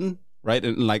red button, right?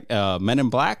 And like Men in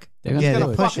Black, they're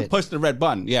gonna push the red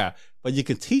button. Yeah. But you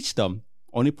can teach them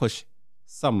only push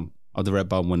some of the red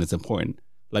button when it's important.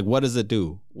 Like what does it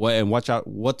do? What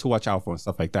to watch out for and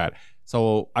stuff like that.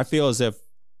 So I feel as if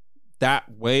that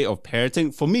way of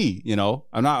parenting for me, you know,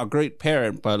 I'm not a great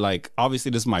parent, but like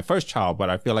obviously this is my first child, but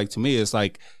I feel like to me it's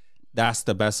like that's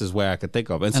the bestest way I could think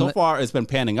of. And so far it's been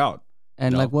panning out.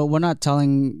 And like, well, we're not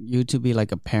telling you to be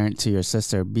like a parent to your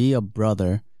sister. Be a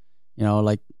brother. You know,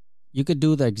 like you could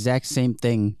do the exact same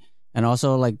thing. And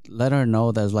also like let her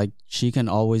know that like she can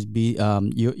always be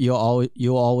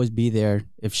you'll always be there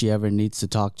if she ever needs to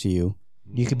talk to you.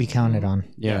 You could be counted on.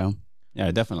 Yeah,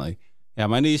 definitely. Yeah,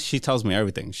 my niece, she tells me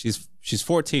everything. She's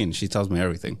 14. She tells me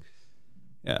everything.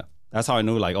 Yeah, that's how I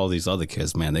knew like all these other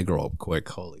kids, man, they grow up quick.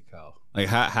 Holy cow! Like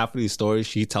half of these stories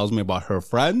she tells me about her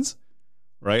friends,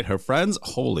 right? Her friends,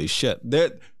 holy shit,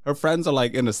 her friends are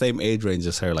like in the same age range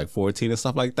as her, like 14 and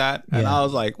stuff like that. And I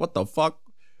was like, what the fuck?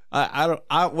 I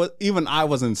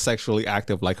wasn't sexually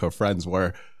active like her friends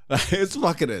were. It's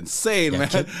fucking insane,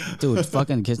 man. Dude,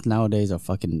 fucking kids nowadays are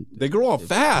fucking... They grow up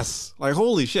fast. Like,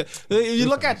 holy shit. You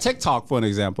look at TikTok, for an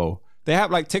example. They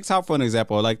have, like, TikTok, for an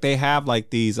example. Like, they have, like,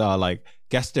 these, like,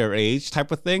 guess their age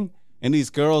type of thing. And these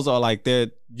girls are, like,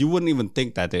 you wouldn't even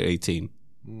think that they're 18.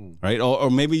 Right? Or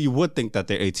maybe you would think that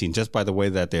they're 18 just by the way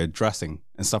that they're dressing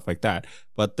and stuff like that.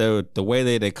 But the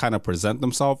way they kind of present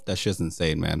themselves, that shit's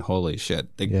insane, man. Holy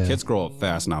shit. Kids grow up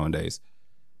fast nowadays.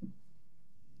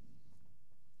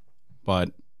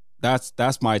 But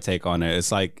that's my take on it.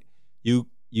 It's like you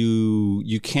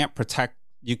can't protect.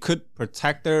 You could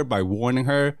protect her by warning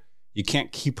her. You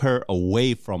can't keep her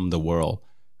away from the world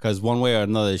because one way or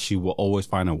another she will always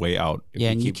find a way out.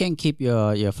 And you can't keep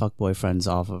your fuckboy friends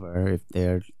off of her if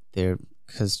they're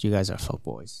because you guys are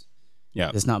fuckboys.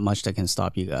 Yeah, there's not much that can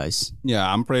stop you guys.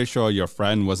 Yeah, I'm pretty sure your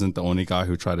friend wasn't the only guy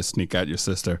who tried to sneak at your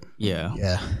sister.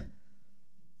 Yeah.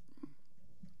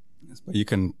 But you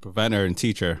can prevent her and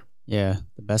teach her. Yeah,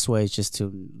 the best way is just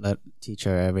to teach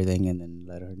her everything and then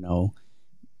let her know,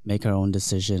 make her own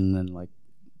decision, and like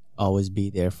always be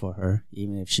there for her,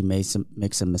 even if she makes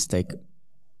a mistake.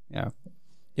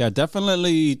 Yeah,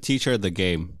 definitely teach her the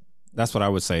game. That's what I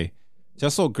would say,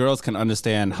 just so girls can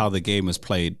understand how the game is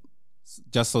played.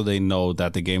 just so they know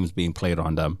that the game is being played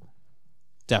on them.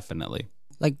 Definitely.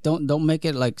 Like don't make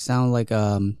it like sound like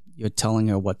you're telling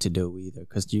her what to do either,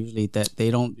 because usually that they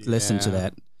don't listen to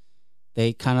that.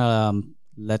 They kind of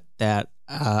let that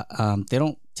they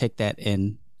don't take that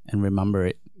in and remember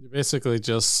it. You basically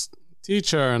just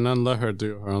teach her and then let her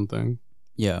do her own thing.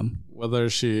 Yeah. Whether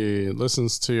she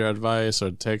listens to your advice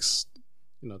or takes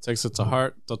it to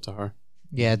heart, it's up to her.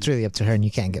 Yeah, it's really up to her, and you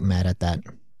can't get mad at that.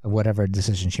 Whatever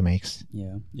decision she makes.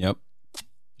 Yeah. Yep.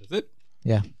 Is it?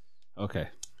 Yeah. Okay.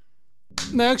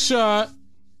 Next shot.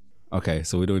 Okay,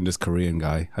 so we're doing this Korean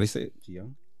guy. How do you say it?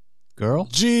 Ji-young? Girl?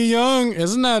 Ji Young.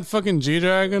 Isn't that fucking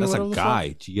G-Dragon? That's a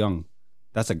guy. Ji-young.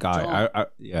 That's a guy.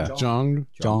 Yeah. Jong.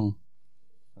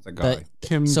 That's a guy.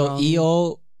 Kim So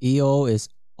Jong. EO is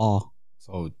aw.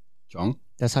 So, Jong?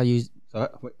 That's how you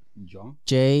Wait, Jong?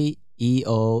 JEONG.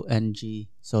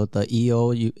 So the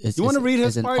EO is You wanna read his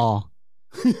is an part? aw.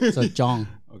 So Jong.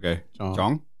 Okay.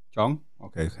 Jong. Jong?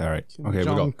 Okay, all right. Kim Okay, we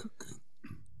go. Jong.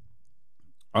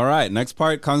 All right, next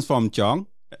part comes from Jong.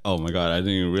 Oh my god, I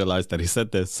didn't even realize that he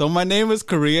said this. So my name is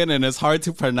Korean and it's hard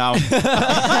to pronounce. And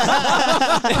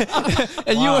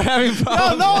you were having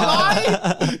problems. No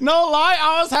lie. No lie.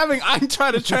 I'm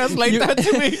trying to translate that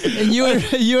to me. And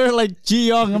you were like Ji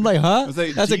Young. I'm like, huh? I was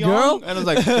like, That's a Ji-young? girl? And I was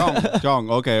like, Jong.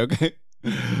 Okay.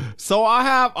 So I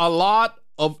have a lot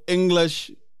of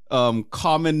English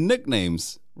common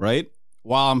nicknames, right?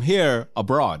 While I'm here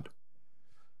abroad.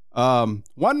 One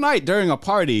night during a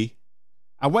party,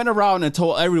 I went around and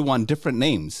told everyone different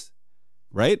names,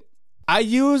 right? I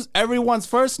used everyone's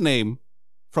first name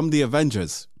from the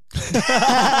Avengers.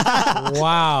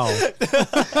 Wow.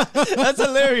 That's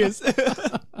hilarious.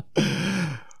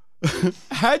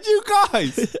 Had you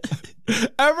guys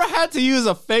ever had to use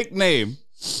a fake name?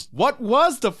 What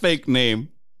was the fake name?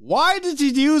 Why did you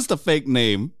use the fake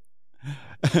name?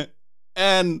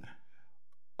 And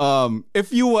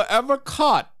if you were ever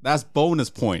caught, that's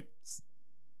bonus points.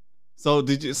 So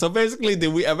basically,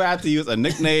 did we ever have to use a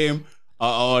nickname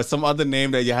or some other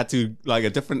name that you had to, like a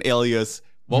different alias?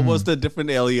 What was the different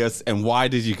alias, and why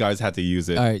did you guys have to use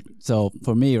it? All right. So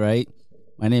for me, right,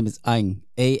 my name is Anh,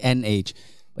 ANH.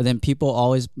 But then people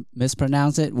always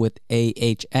mispronounce it with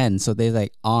AHN. So they're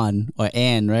like on or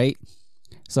an, right?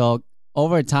 So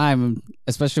over time,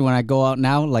 especially when I go out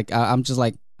now, like I'm just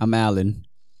like, I'm Alan.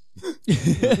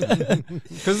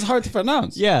 Because it's hard to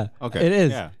pronounce. Yeah. Okay. It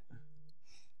is. Yeah.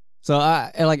 So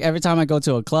I like every time I go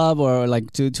to a club or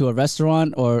like to a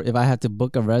restaurant, or if I have to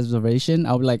book a reservation,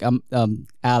 I'll be like, I'm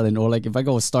Alan. Or like if I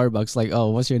go to Starbucks, like, oh,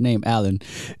 what's your name? Alan.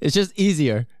 It's just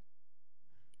easier.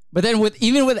 But then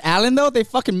even with Alan though, they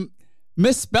fucking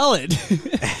misspell it.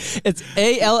 It's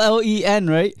ALLEN,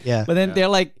 right? Yeah. But then they're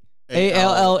like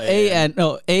ALLAN.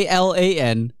 No,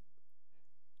 ALAN.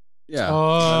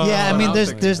 Yeah. Yeah, I mean, what I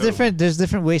was there's thinking,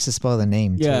 different ways to spell the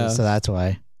name. Yeah. Too, so that's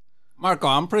why. Marco,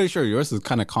 I'm pretty sure yours is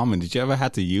kind of common. Did you ever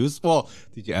have to use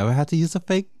a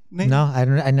fake name? No,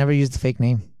 I never used the fake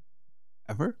name.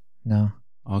 Ever? No.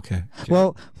 Okay.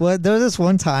 Well, there was this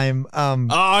one time.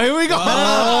 Oh, here we go.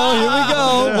 Oh, here we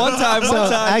go. One time.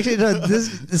 Actually, no,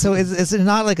 it's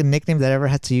not like a nickname that I ever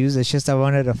had to use. It's just I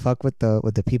wanted to fuck with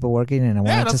the people working, and I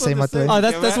wanted to say my thing. Oh,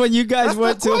 that's when you guys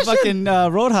went to a fucking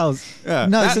Roadhouse. Yeah.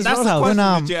 No, that's this is the Roadhouse. question.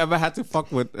 When, Did you ever have to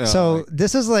fuck with? So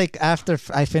this is like after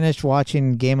I finished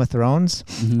watching Game of Thrones.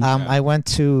 I went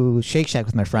to Shake Shack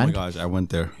with my oh my friend. gosh, I went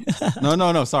there.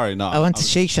 No, sorry, no. I went to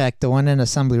Shake Shack, the one in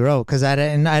Assembly Row, because I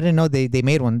didn't know they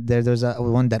made one. There's a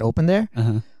one that opened there.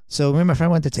 So me and my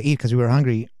friend went there to eat because we were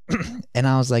hungry, and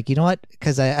I was like, you know what?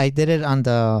 Because I did it on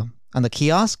the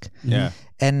kiosk. Yeah.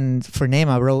 And for name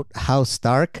I wrote House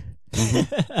Stark.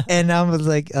 And I was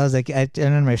like, and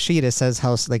on my sheet it says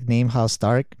name House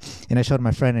Stark, and I showed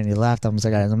my friend and he laughed. I was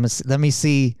like, all right, let me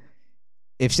see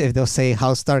if they'll say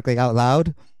House Stark like out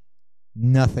loud.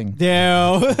 Nothing.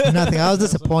 Nothing. I was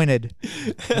disappointed.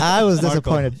 That was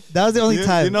the only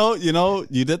time. You know,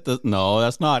 you did the no.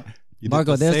 That's not. You did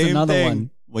Marco, the there's same another thing one.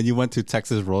 when you went to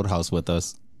Texas Roadhouse with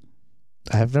us.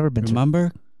 I've never been Remember?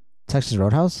 to Texas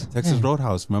Roadhouse. Texas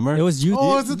Roadhouse, remember? It was you.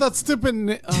 Oh, is it that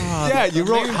stupid? Yeah, you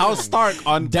wrote House Stark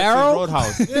on Daryl?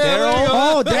 Texas Roadhouse. Daryl.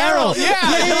 Oh, Daryl. Yeah,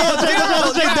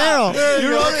 Daryl.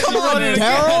 You wrote it.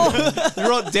 Daryl? You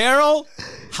wrote Daryl.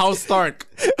 House Stark.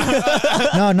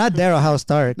 No, not Daryl. House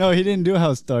Stark. No, he didn't do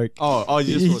House Stark. Oh,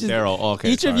 you just wrote Daryl. Okay.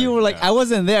 Each of you were like, I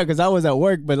wasn't there because I was at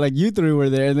work, but like you three were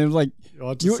there, and then like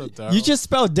You just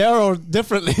spelled Daryl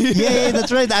differently. Yeah,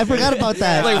 that's right. I forgot about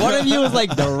that. Like one of you was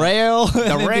like the rail,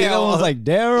 the other was like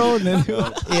Daryl.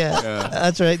 Yeah,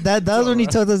 that's right. That was when he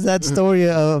told us that story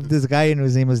of this guy and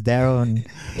his name was Daryl, and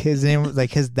his name was like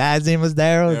his dad's name was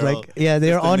Daryl. Like, yeah,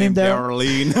 they were all named Daryl.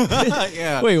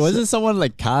 Yeah. Wait, wasn't someone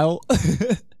like Kyle?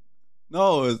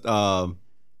 No, it was,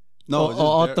 no,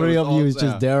 all three of you is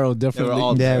just Daryl differently. We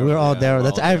were all Daryl.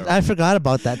 That's I forgot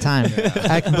about that time.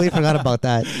 I completely forgot about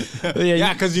that.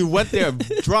 Yeah, because you went there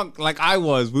drunk like I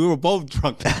was. We were both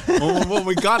drunk. When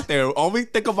we got there, all we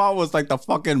think about was like the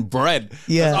fucking bread.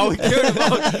 Yeah. That's all we cared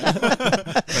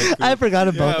about. I forgot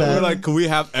about that. We're like, can we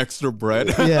have extra bread?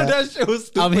 Yeah. That shit was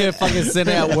stupid. I'm here fucking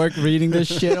sitting at work reading this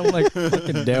shit. I'm like,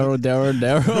 fucking Daryl.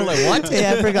 Like, what?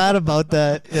 Yeah, I forgot about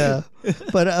that. Yeah.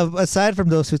 But aside from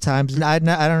those 2 times, I don't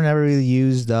ever really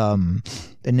used a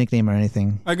nickname or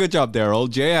anything. Good job, Daryl.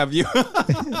 Jay, have you?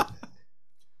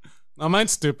 No,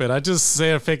 mine's stupid. I just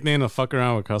say a fake name to fuck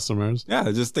around with customers.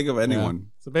 Yeah, just think of anyone. Yeah.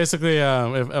 So basically,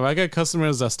 if I get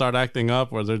customers that start acting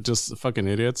up or they're just fucking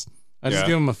idiots, I just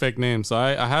give them a fake name. So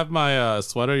I have my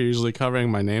sweater usually covering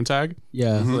my name tag.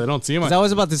 Yeah. So they don't see my I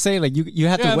was about to say, like, you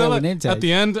have to wear a name tag. At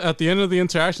the end of the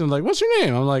interaction, like, what's your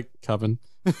name? I'm like, Kevin.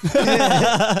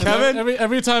 Kevin?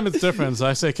 Every time it's different. So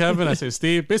I say Kevin, I say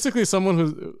Steve. Basically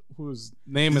someone whose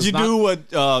name is Did you do what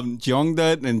Jeong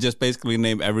did and just basically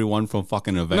name everyone from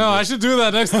fucking Avengers? No, I should do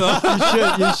that next time.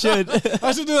 You should.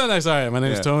 I should do that next. All right, my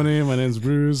name's Tony. My name's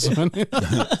Bruce.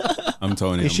 I'm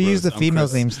Tony. You should use the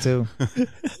females' names too.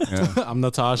 I'm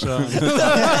Natasha.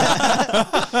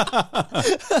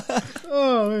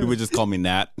 People just call me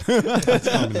Nat. That's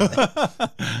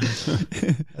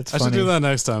I should do that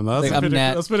next time.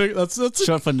 That's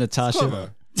short for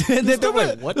Natasha.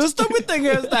 The stupid thing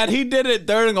is that he did it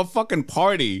during a fucking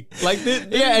party. Like,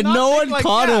 and no one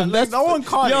caught him. No one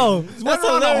caught him. He went that's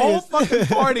around a whole hilarious. fucking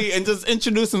party and just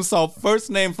introduced himself.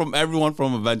 First name from everyone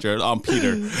from Avengers. I'm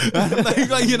Peter.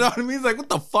 like, you know what I mean? It's like, what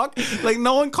the fuck? Like,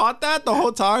 no one caught that the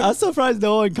whole time? I'm surprised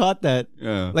no one caught that.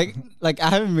 Yeah. Like I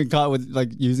haven't been caught with like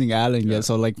using Alan yet.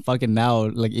 So like fucking now,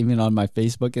 like even on my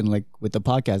Facebook and like with the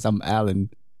podcast, I'm Alan.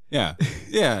 Yeah.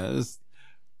 Yeah.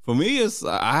 For me, it's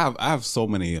I have so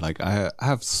many, like I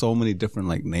have so many different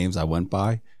like names I went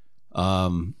by,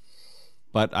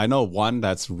 but I know one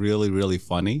that's really, really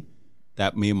funny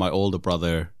that me and my older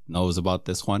brother knows about.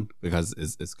 This one because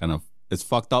it's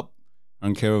fucked up. I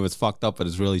don't care if it's fucked up, but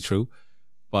it's really true.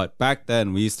 But back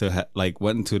then we used to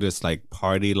went into this like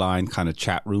party line kind of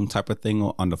chat room type of thing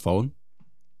on the phone,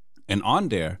 and on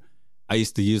there I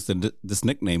used to use this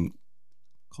nickname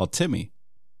called Timmy.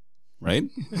 Right?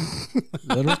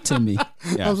 Little Timmy.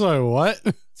 Yeah. I'm sorry, what?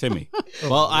 Timmy.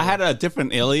 Well, I had a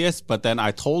different alias, but then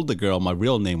I told the girl my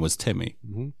real name was Timmy.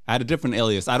 Mm-hmm. I had a different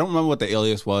alias. I don't remember what the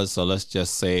alias was, so let's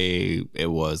just say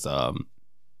it was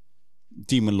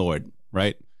Demon Lord,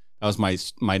 right? That was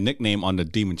my nickname on the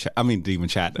Demon Chat. The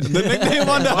nickname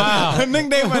on the the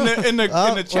nickname in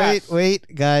the chat. Wait,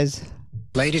 guys.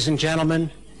 Ladies and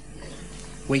gentlemen,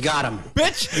 we got him.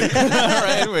 Bitch! All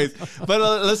right, anyways. But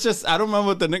let's just, I don't remember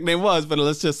what the nickname was, but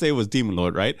let's just say it was Demon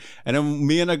Lord, right? And then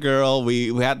me and a girl,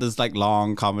 we had this like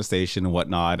long conversation and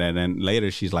whatnot. And then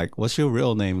later she's like, what's your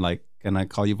real name? Like, can I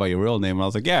call you by your real name? And I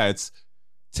was like, yeah, it's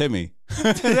Timmy.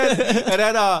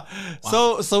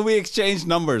 So we exchanged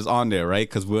numbers on there, right?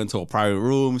 Because we went to a private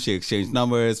room. She exchanged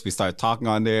numbers. We started talking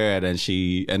on there. And then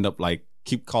she ended up like,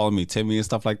 keep calling me Timmy and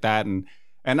stuff like that. And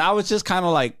I was just kind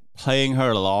of like, playing her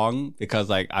along because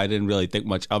like I didn't really think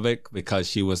much of it because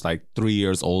she was like 3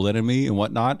 years older than me and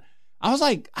whatnot. I was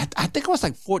like, I think I was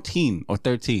like 14 or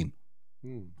 13,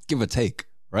 give or take,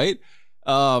 right?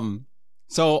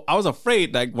 So I was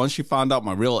afraid that once she found out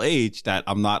my real age that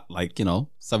I'm not like,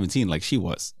 17 like she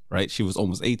was, right? She was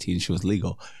almost 18. She was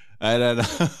legal. And then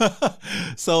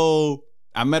so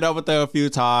I met up with her a few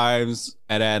times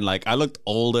and then like I looked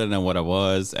older than what I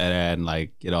was. And then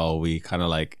like, we kind of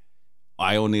like,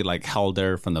 I only like held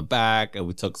her from the back and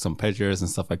we took some pictures and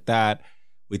stuff like that.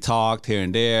 We talked here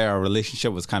and there. Our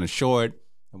relationship was kind of short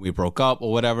and we broke up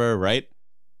or whatever, right?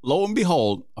 Lo and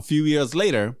behold, a few years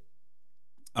later,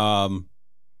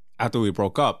 after we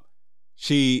broke up,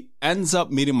 she ends up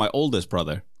meeting my oldest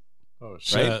brother. Oh,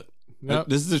 shit. Right? Yep.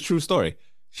 This is a true story.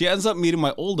 She ends up meeting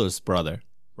my oldest brother,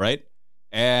 right?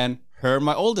 And her and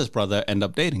my oldest brother end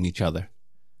up dating each other.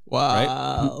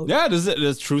 Wow. Right? Yeah, this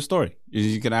is a true story.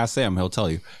 You can ask Sam, he'll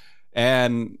tell you.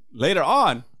 And later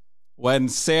on, when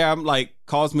Sam like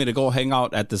calls me to go hang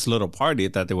out at this little party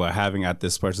that they were having at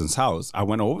this person's house, I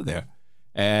went over there.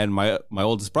 And my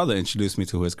oldest brother introduced me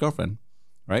to his girlfriend,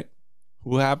 right?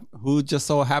 Who just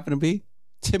so happened to be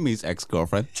Timmy's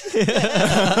ex-girlfriend.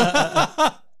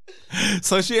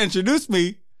 So she introduced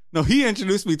me. No, he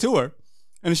introduced me to her.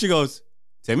 And she goes,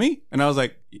 Timmy? And I was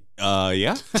like,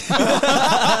 yeah.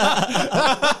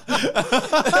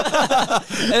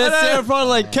 And then Sarah probably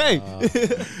like, K.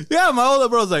 Yeah, my older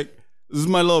brother's like, this is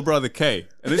my little brother K.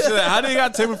 And she's like, how do you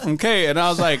got Timmy from K? And I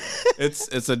was like,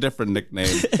 it's a different nickname.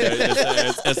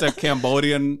 It's a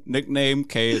Cambodian nickname.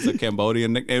 K is a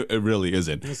Cambodian nickname. It really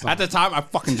isn't. At the time, I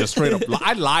fucking just straight up,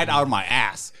 I lied out of my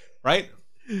ass, right?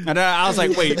 And then I was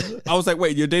like,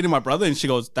 wait, you're dating my brother? And she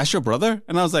goes, that's your brother?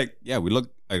 And I was like, yeah, we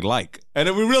look alike. And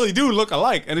then we really do look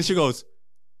alike. And then she goes,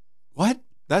 what?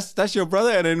 That's your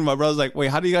brother? And then my brother's like,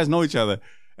 wait, how do you guys know each other?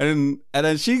 And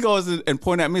then she goes and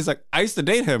pointed at me. He's like, I used to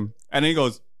date him. And then he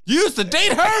goes, you used to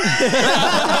date her?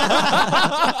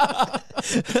 I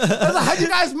was like, how'd you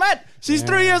guys met? She's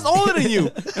 3 years older than you.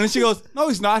 And then she goes, no,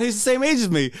 he's not. He's the same age as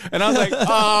me. And I was like,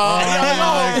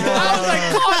 I was like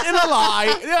caught in a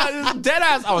lie. Yeah, dead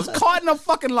ass. I was caught in a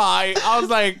fucking lie. I was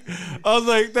like,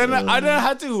 then I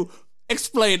had to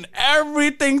explain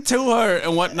everything to her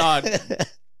and whatnot.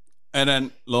 And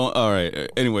then, all right.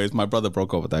 Anyways, my brother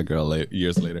broke up with that girl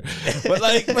years later. But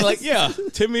like, yeah,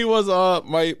 Timmy was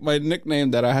my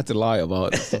nickname that I had to lie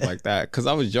about and stuff like that because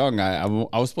I was young. I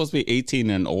was supposed to be 18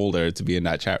 and older to be in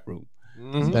that chat room.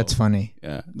 Mm-hmm. That's funny.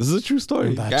 Yeah, this is a true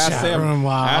story. Ask Sam,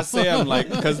 wow. Ask Sam, like,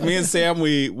 because me and Sam,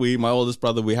 we my oldest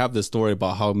brother, we have this story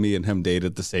about how me and him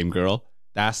dated the same girl.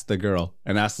 That's the girl,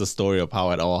 and that's the story of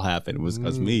how it all happened. It was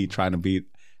because me trying to be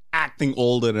acting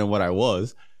older than what I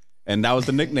was. And that was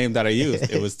the nickname that I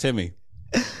used. It was Timmy.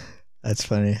 That's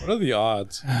funny. What are the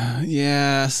odds?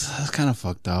 Yes, that's kind of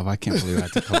fucked up. I can't believe I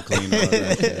had to come clean out of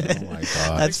that shit. Oh my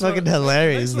god, that's fucking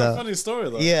hilarious, though. Funny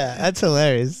story, though. Yeah, that's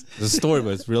hilarious. The story,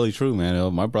 but it's really true,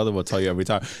 man. My brother will tell you every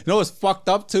time. You know what's fucked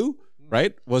up too,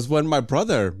 right? Was when my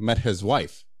brother met his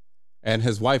wife, and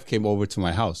his wife came over to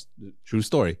my house. True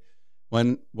story.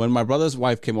 When my brother's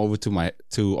wife came over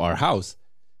to our house,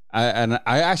 I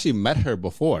actually met her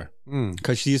before.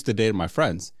 Because she used to date my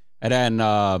friends. And then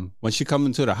when she come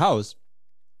into the house,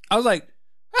 I was like,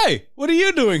 hey, what are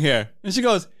you doing here? And she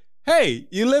goes, hey,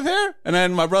 you live here? And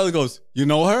then my brother goes, you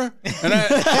know her? And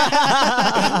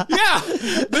I, yeah,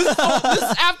 this is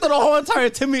after the whole entire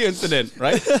Timmy incident,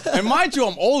 right? And mind you,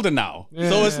 I'm older now. Yeah,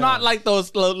 so it's not like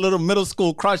those little middle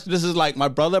school crush. This is like my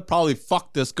brother probably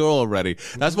fucked this girl already.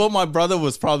 That's what my brother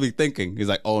was probably thinking. He's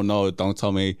like, oh no, don't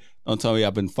tell me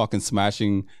I've been fucking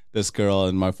smashing this girl,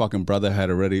 and my younger brother had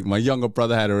already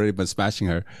been smashing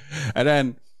her. And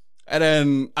then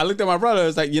I looked at my brother. I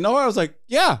was like, you know her? I was like,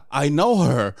 yeah, I know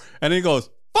her. And he goes,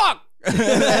 fuck. and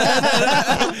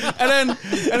then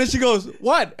she goes,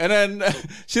 what? And then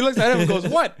she looks at him and goes,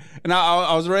 what? And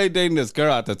I was already dating this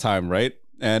girl at the time, right?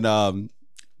 And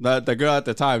the girl at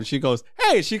the time, she goes,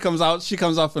 hey. She comes out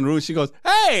from the room. She goes,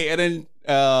 hey. And then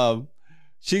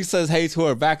she says hey to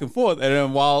her back and forth. And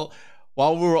then while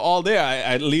we were all there,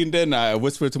 I leaned in, I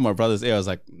whispered to my brother's ear. I was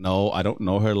like, no, I don't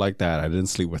know her like that. I didn't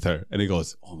sleep with her. And he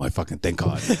goes, oh my fucking thank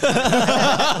God.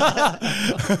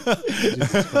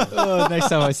 Next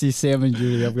time I see Sam and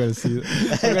Julie, I'm going to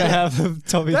have them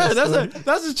tell me that story.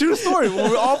 That's a true story. When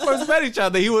we all first met each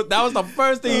other, that was the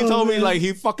first thing he told me. Like,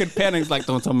 he fucking panicked. Like,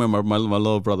 don't tell me my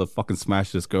little brother fucking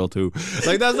smashed this girl too.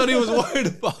 Like, that's what he was worried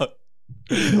about.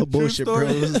 No bullshit, bro.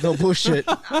 This is no bullshit.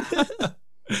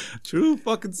 True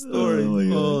fucking story. Oh,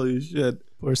 holy shit.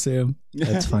 Poor Sam.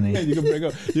 That's funny. You can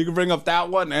bring up that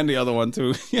one and the other one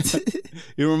too.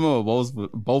 You remember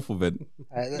both of it.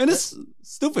 And it's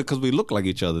stupid because we look like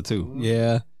each other too.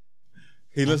 Yeah.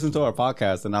 He listened to our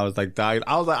podcast and I was like dying.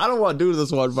 I was like, I don't want to do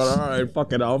this one, but all right,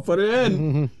 fuck it, I'll put it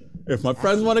in. If my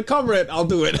friends want to cover it, I'll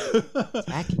do it. You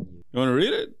want to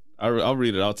read it? I'll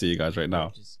read it out to you guys right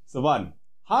now. Savan,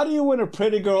 how do you win a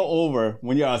pretty girl over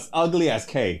when you're as ugly as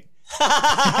Kay? All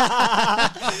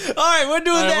right, we're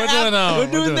doing that.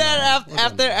 We're doing that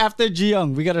after Ji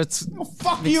Young. We gotta.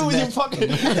 Fuck you and you fucking.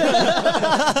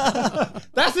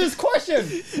 That's his question.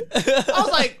 I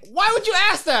was like, why would you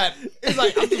ask that? He's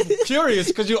like, I'm just curious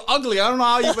because you're ugly. I don't know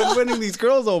how you've been winning these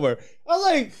girls over. I was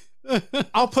like,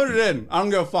 I'll put it in. I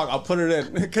don't give a fuck. I'll put it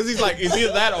in because he's like, it's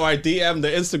either that or I DM the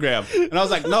Instagram. And I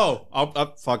was like, no,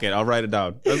 I'll fuck it. I'll write it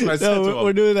down. That's what I said to him.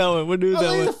 We're doing that one. We're doing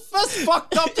that one. That's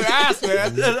fucked up to ask,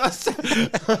 man.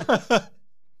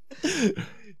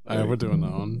 All right, we're doing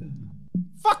that one.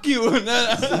 Fuck you. Is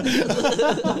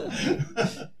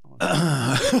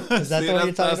that the one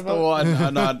you're talking about?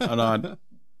 I'm not.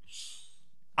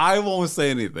 I won't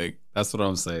say anything. That's what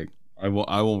I'm saying. I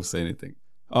won't say anything.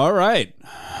 All right.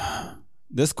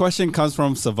 This question comes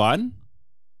from Savan,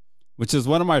 which is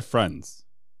one of my friends.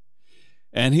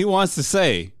 And he wants to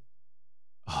say,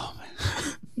 oh, man.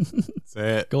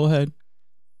 Say it. Go ahead.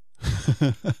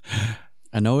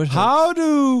 I know it hurts. How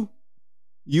do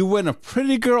you win a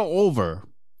pretty girl over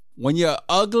when you're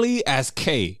ugly as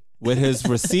K with his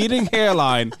receding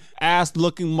hairline,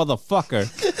 ass-looking motherfucker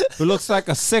who looks like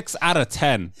a 6 out of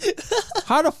 10?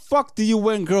 How the fuck do you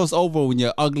win girls over when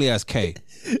you're ugly as K?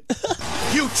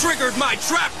 You triggered my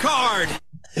trap card!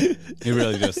 He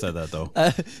really just said that, though.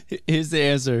 Here's the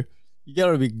answer. You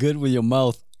gotta be good with your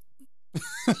mouth.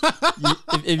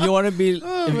 If you want to be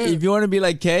if you want to be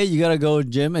like Kay, you gotta go to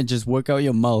gym and just work out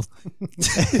your mouth.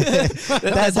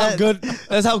 That's how good.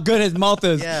 That's how good his mouth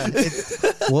is. Yeah.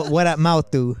 What that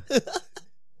mouth do?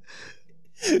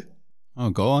 Oh,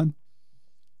 go on.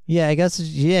 Yeah, I guess.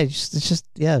 Yeah, it's just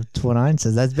it's what Ein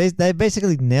says. That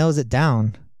basically nails it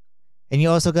down. And you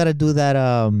also got to do that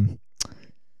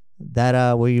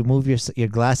where you move your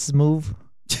glasses move.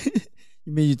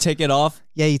 You mean you take it off?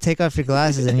 Yeah, you take off your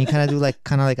glasses and you kind of do like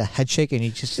a head shake and you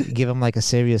just give him like a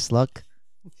serious look.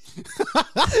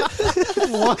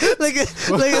 What? Look at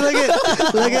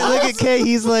Kay.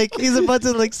 He's about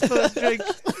to like spill his drink.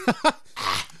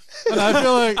 And I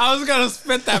feel like I was gonna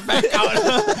spit that back out.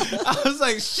 I was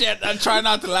like, shit. I'm trying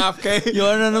not to laugh, Kay. You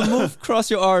want to move?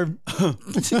 Cross your arm.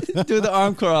 Do the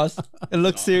arm cross. It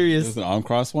looks serious. This is an arm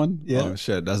cross one? Yeah. Oh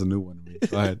shit, that's a new one to me.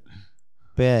 Go ahead.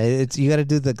 But yeah, you got to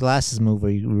do the glasses move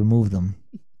where you remove them.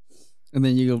 And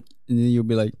then you'll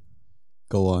be like,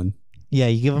 go on. Yeah,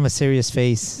 you give him a serious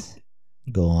face.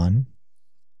 Go on.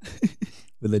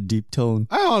 With a deep tone.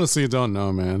 I honestly don't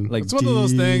know, man. Like it's one of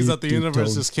those things that the deep universe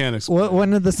tone. just can't explain.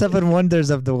 One of the 7 wonders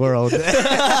of the world.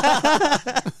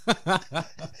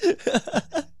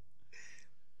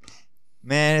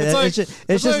 Man,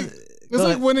 it's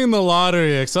like winning the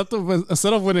lottery, except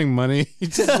instead of winning money, you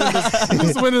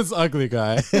just win this ugly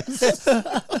guy.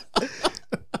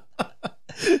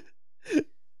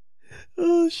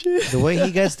 Oh shit! The way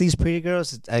he gets these pretty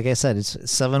girls, like I said, it's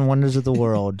 7 wonders of the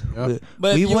world. Yep.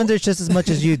 But we wonder just as much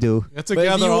as you do. You have to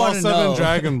gather all 7 know.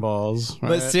 Dragon Balls. Right?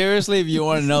 But seriously, if you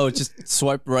want to know, just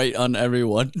swipe right on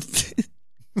everyone.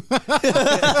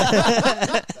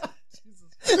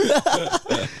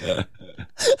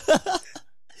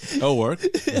 It'll work.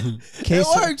 It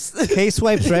works. Kay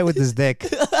swipes right with his dick.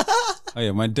 Oh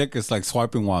yeah, my dick is like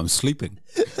swiping while I'm sleeping.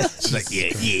 It's like yeah.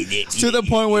 To the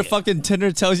point where fucking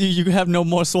Tinder tells you have no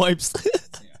more swipes.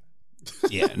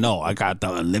 Yeah, no, I got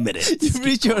the unlimited. You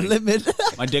reach your limit.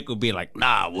 My dick would be like,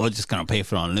 nah, we're just gonna pay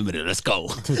for unlimited. Let's go.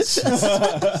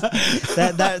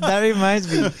 That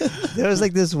reminds me. There was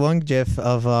like this one GIF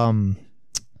of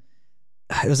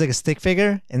it was like a stick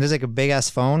figure, and there's like a big ass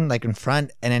phone like in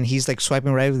front, and then he's like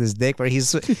swiping right with his dick, where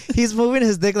he's moving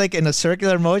his dick like in a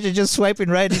circular motion, just swiping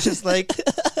right. He's just like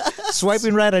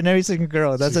swiping right on every single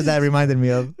girl. That's what that reminded me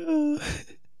of.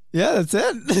 Yeah, that's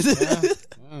it.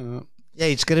 Yeah,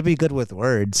 you just gotta be good with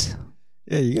words.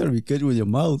 Yeah, you gotta be good with your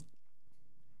mouth.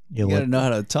 Yeah, You gotta know how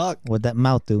to talk. what that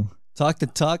mouth do? Talk the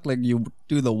talk like you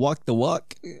do the walk the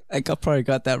walk. I probably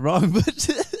got that wrong, but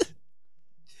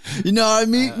you know what I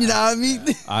mean? You know what I mean?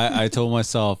 I told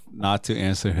myself not to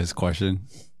answer his question.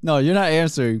 No, you're not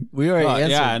answering. We already answered.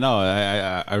 Yeah, I know.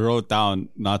 I wrote down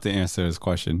not to answer his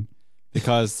question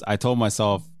because I told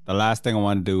myself the last thing I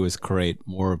want to do is create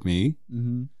more of me,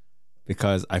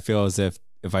 because I feel as if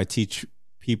I teach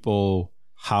people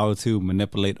how to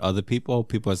manipulate other people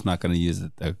is not going to use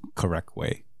it the correct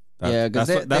way. Yeah, because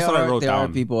that's what I wrote there down.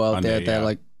 are people out there that yeah.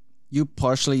 like you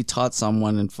partially taught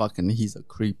someone and fucking he's a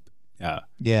creep. Yeah.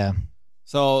 Yeah.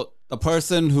 So the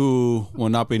person who will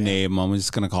not be named, I'm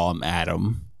just gonna call him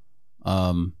Adam.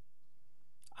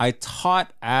 I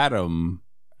taught Adam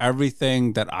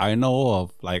everything that I know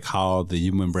of, like how the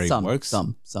human brain works.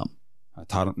 Some. I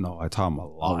taught him a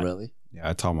lot. Oh, really? Yeah,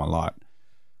 I taught him a lot.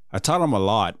 I taught him a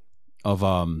lot of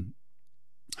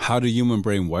how the human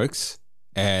brain works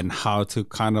and how to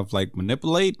kind of like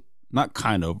manipulate, not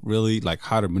kind of, really like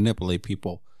how to manipulate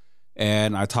people.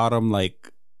 And I taught him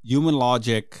like human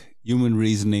logic, human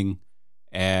reasoning,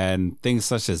 and things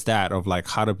such as that, of like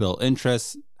how to build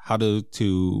interest, how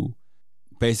to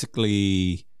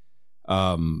basically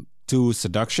do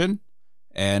seduction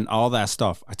and all that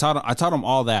stuff. I taught him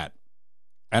all that.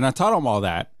 And I taught him all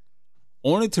that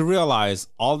only to realize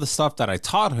all the stuff that I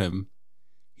taught him,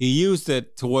 he used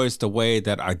it towards the way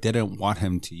that I didn't want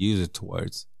him to use it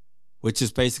towards, which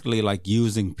is basically like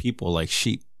using people like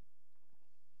sheep.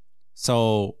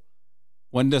 So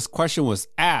when this question was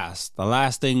asked, the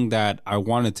last thing that I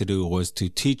wanted to do was to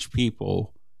teach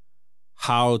people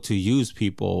how to use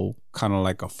people kind of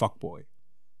like a fuckboy.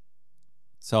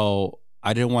 So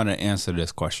I didn't want to answer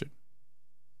this question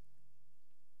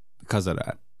because of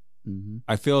that.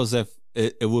 I feel as if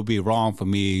it would be wrong for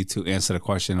me to answer the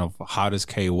question of how does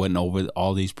K win over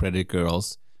all these pretty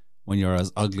girls when you're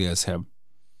as ugly as him.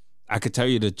 I could tell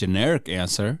you the generic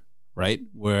answer, right?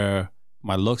 Where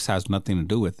my looks has nothing to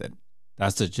do with it.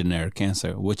 That's the generic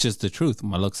answer, which is the truth.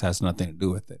 My looks has nothing to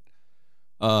do with it.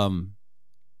 But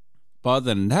other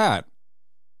than that,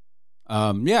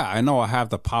 yeah, I know I have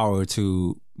the power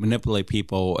to manipulate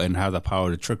people and have the power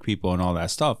to trick people and all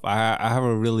that stuff. I have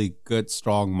a really good,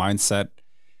 strong mindset,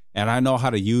 and I know how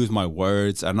to use my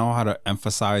words. I know how to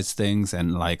emphasize things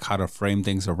and like how to frame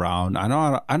things around. I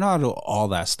know how to do all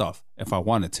that stuff if I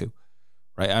wanted to,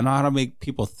 right? I know how to make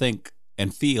people think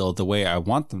and feel the way I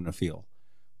want them to feel.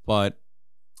 But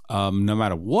no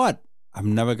matter what,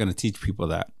 I'm never going to teach people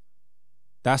that.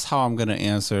 That's how I'm going to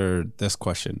answer this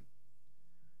question.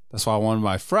 That's why I want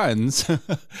my friends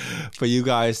for you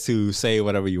guys to say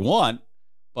whatever you want.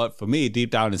 But for me,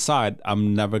 deep down inside,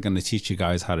 I'm never going to teach you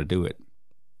guys how to do it.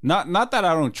 Not that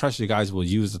I don't trust you guys will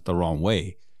use it the wrong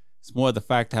way. It's more the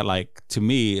fact that, like, to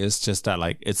me, it's just that,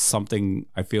 like, it's something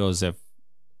I feel as if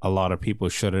a lot of people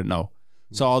shouldn't know.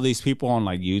 So all these people on,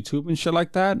 like, YouTube and shit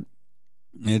like that,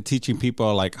 and teaching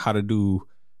people, like, how to do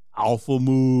alpha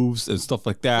moves and stuff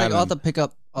like that. Like all the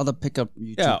pickup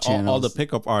YouTube channels. All the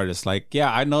pickup artists. Like,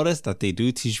 yeah, I noticed that they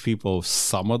do teach people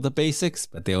some of the basics,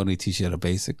 but they only teach you the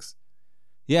basics.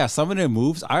 Yeah, some of their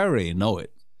moves, I already know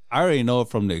it. I already know it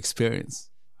from the experience.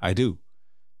 I do.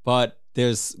 But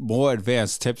there's more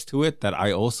advanced tips to it that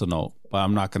I also know, but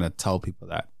I'm not going to tell people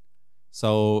that.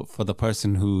 So for the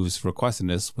person who's requesting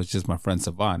this, which is my friend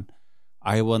Savan,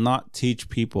 I will not teach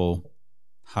people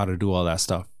how to do all that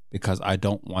stuff because I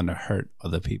don't want to hurt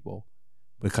other people.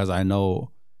 Because I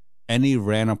know any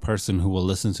random person who will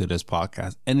listen to this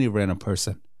podcast, any random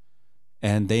person,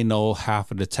 and they know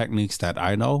half of the techniques that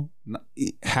I know,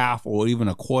 half or even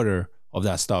a quarter of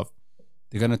that stuff,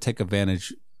 they're going to take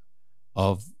advantage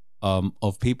of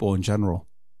people in general.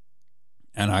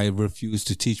 And I refuse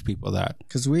to teach people that.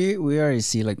 Because we already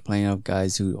see like plenty of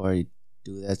guys who already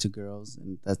do that to girls.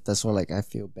 And that's why like I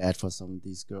feel bad for some of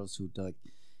these girls who like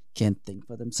can't think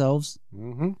for themselves.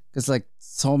 Because like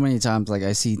so many times like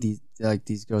I see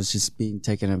these girls just being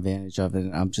taken advantage of,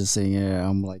 and I'm just sitting here,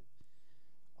 I'm like,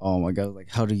 oh my god, like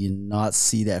how do you not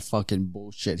see that fucking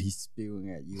bullshit he's spewing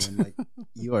at you? And like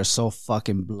you are so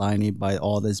fucking blinded by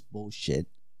all this bullshit.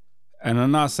 And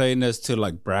I'm not saying this to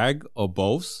like brag or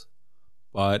boast,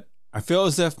 but I feel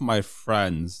as if my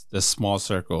friends, this small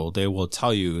circle, they will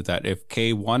tell you that if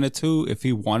he wanted to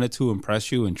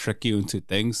impress you and trick you into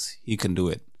things, he can do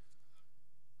it.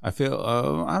 I feel,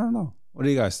 I don't know. What do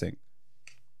you guys think?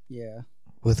 Yeah.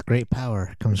 With great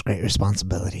power comes great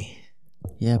responsibility.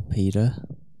 Yeah, Peter.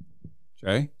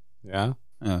 Jay? Yeah.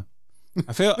 Yeah.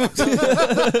 I feel.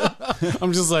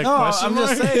 I'm just like, no,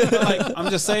 I'm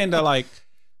just saying that like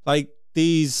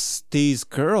these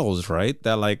girls, right?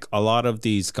 That like a lot of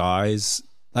these guys,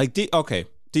 like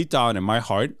deep down in my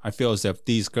heart, I feel as if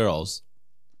these girls,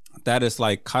 that is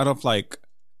like kind of like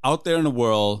out there in the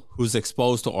world who's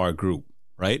exposed to our group,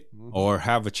 right? Or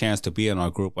have a chance to be in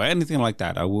our group or anything like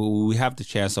that. We have the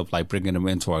chance of like bringing them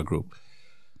into our group.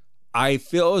 I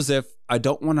feel as if I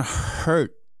don't want to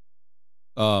hurt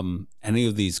any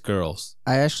of these girls.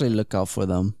 I actually look out for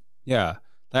them. Yeah.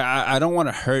 I don't want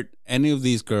to hurt any of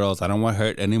these girls. I don't want to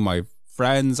hurt any of my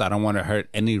friends. I don't want to hurt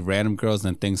any random girls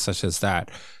and things such as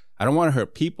that. I don't want to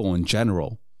hurt people in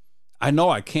general. I know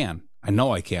I can.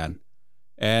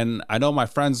 And I know my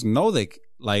friends know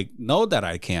know that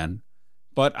I can.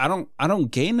 But I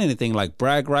don't gain anything like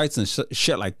brag rights and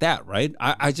shit like that, right?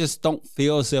 I just don't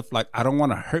feel as if like I don't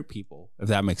want to hurt people, if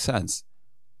that makes sense.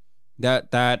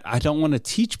 That I don't want to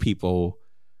teach people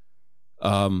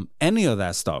any of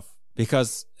that stuff.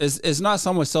 Because it's not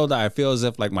so much so that I feel as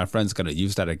if like my friend's gonna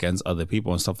use that against other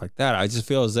people and stuff like that. I just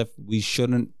feel as if we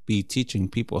shouldn't be teaching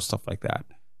people stuff like that.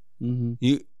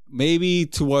 You maybe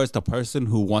towards the person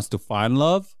who wants to find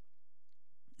love.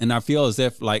 And I feel as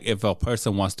if like if a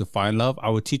person wants to find love, I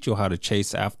would teach you how to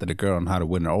chase after the girl and how to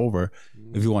win her over.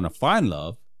 If you want to find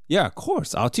love, yeah, of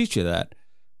course, I'll teach you that.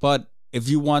 But if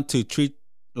you want to treat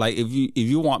like if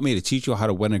you want me to teach you how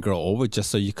to win a girl over just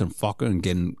so you can fuck her and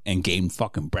gain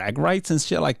fucking brag rights and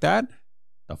shit like that,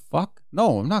 the fuck?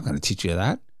 No, I'm not gonna teach you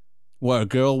that. Where a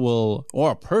girl will,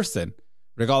 or a person,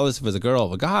 regardless if it's a girl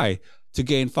or a guy, to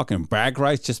gain fucking brag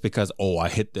rights just because I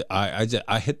hit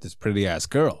this pretty ass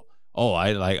girl.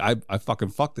 I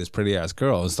fucking fucked this pretty ass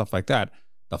girl and stuff like that.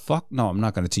 The fuck? No, I'm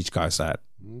not gonna teach guys that.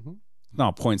 It's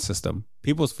not a point system.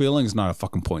 People's feelings is not a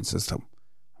fucking point system.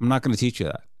 I'm not gonna teach you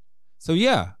that. So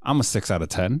yeah, I'm a 6 out of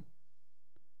 10,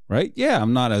 right? Yeah,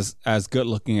 I'm not as good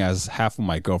looking as half of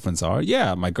my girlfriends are.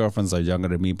 Yeah, my girlfriends are younger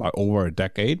than me by over a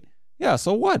decade. Yeah,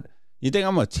 so what? You think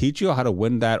I'm gonna teach you how to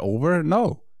win that over?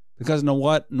 No. Because you know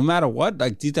what? No matter what,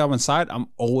 like deep down inside, I'm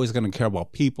always gonna care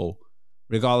about people.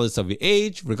 Regardless of your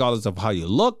age, regardless of how you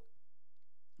look,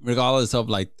 regardless of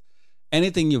like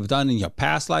anything you've done in your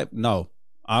past life. No.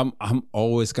 I'm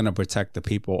always gonna protect the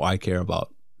people I care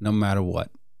about, no matter what.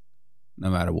 No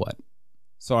matter what.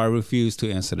 So I refuse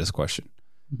to answer this question.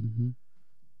 Mm-hmm.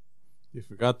 You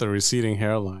forgot the receding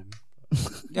hairline.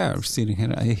 Yeah, receding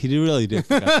hairline. He really did.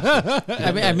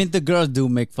 I mean, the girls do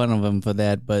make fun of him for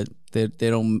that, but they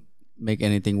don't make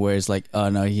anything where it's like, oh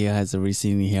no, he has a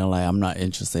receding hairline. I'm not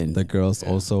interested in the girls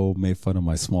also made fun of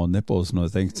my small nipples. No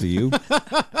thanks to you.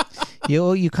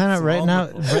 You kind of right now.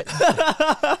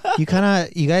 You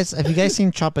guys, have you guys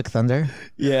seen Tropic Thunder?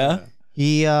 Yeah.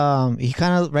 He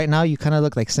kind of right now. You kind of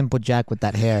look like Simple Jack with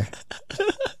that hair.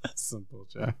 Simple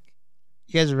Jack.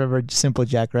 You guys remember Simple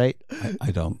Jack, right?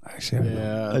 I don't actually.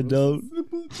 Yeah, I don't.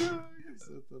 Simple Jack.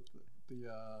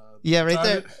 Yeah, right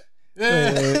there.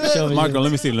 Yeah. Marco,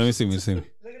 let me see. Look at his hair. Look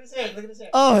at his hair.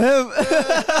 Oh, him.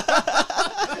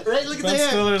 Right, look at the hair.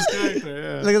 Stiller's character.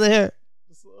 Yeah. Look at the hair.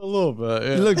 Just a little bit.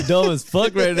 Yeah. You look dumb as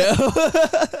fuck right now.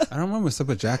 I don't remember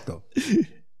Simple Jack though.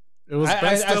 It was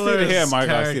I see the hair,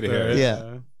 Marco. I see the hair.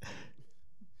 Yeah.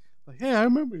 Like, hey, I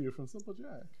remember you from Simple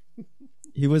Jack.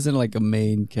 He wasn't like a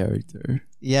main character.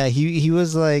 Yeah, he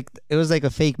was like, it was like a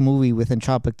fake movie within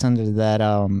Tropic Thunder that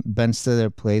Ben Stiller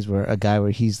plays, where a guy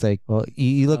where he's like, well,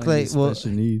 you look like, well,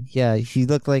 yeah, he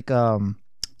looked like so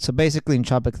basically in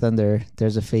Tropic Thunder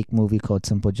there's a fake movie called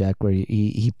Simple Jack where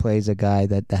he plays a guy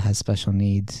that has special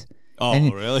needs. Oh,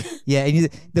 and, really? Yeah, and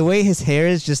the way his hair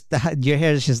is, just your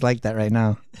hair is just like that right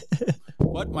now.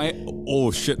 What?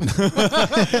 Oh shit.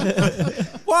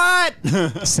 What?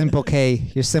 Simple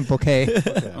K. You're Simple K.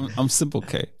 Okay. I'm Simple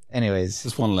K. Anyways,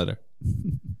 just one letter.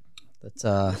 Let's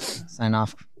sign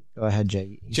off. Go ahead,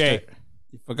 Jay.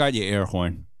 You forgot your air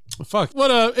horn. Fuck.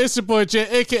 What up? It's your boy Jay,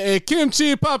 aka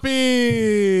Kimchi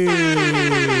Papi.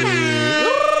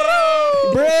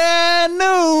 Brand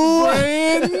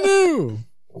new.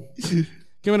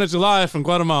 Coming at you live from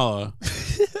Guatemala.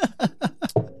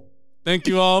 Thank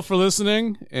you all for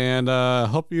listening, and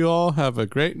hope you all have a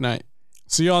great night.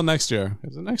 See you all next year.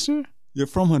 Is it next year? You're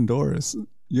from Honduras.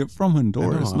 Not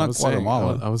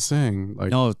Guatemala. I was saying,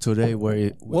 like, no, today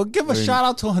well, give a shout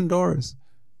out to Honduras.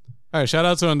 All right, shout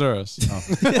out to Honduras. Oh.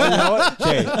 You know what?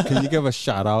 Jay, can you give a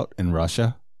shout out in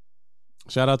Russia?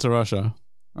 Shout out to Russia.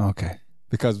 Okay.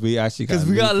 Because we actually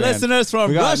got listeners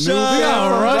from Russia. We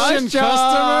got Russian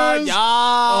customers. Yeah.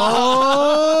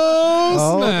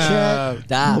 Oh, snap.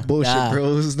 No bullshit,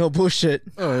 bros. No bullshit.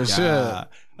 Oh, shit. I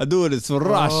do it. It's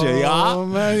Russia, yeah. Oh,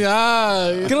 man,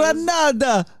 yeah.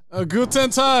 Granada. Guten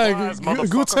Tag.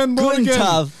 Guten Morgen.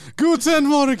 Guten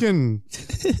Morgen.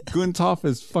 Guten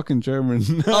is fucking German.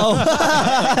 Oh.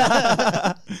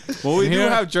 Well, we do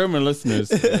have German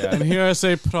listeners. Yeah. And here I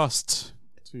say Prost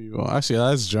to you all. Actually,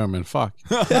 that's German. Fuck.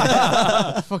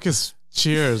 Fuck is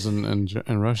cheers in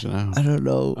Russian now? I don't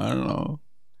know.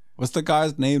 What's the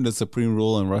guy's name, the supreme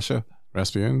ruler in Russia?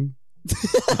 Rasputin?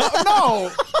 No.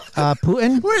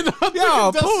 Putin? Wait, no,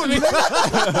 yeah, Putin.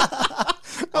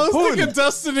 I was thinking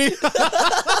Destiny. It's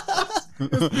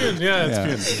Putin. Yeah, it's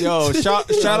Putin. Yo,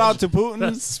 shout out to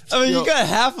Putin. You got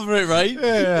half of it right.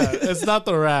 Yeah. It's not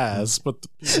the Raz, but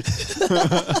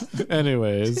the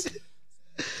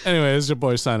Anyways, your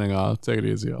boy signing off. Take it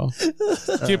easy, y'all.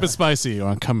 Keep it spicy, or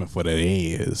I'm coming for the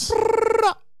ears.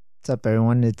 What's up,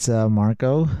 everyone? It's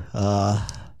Marco.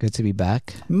 Good to be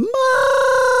back. Marco.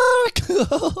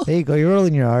 There you go. You're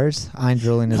rolling your R's. I'm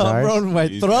rolling his R's. I'm rolling my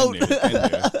throat.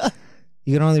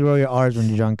 You can only roll your R's when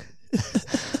you're drunk.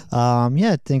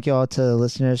 Yeah, thank you all to the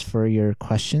listeners for your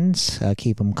questions.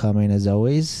 Keep them coming as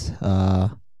always.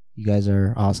 You guys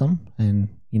are awesome, and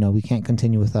we can't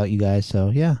continue without you guys. So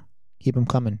yeah, keep them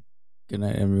coming. Good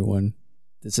night, everyone.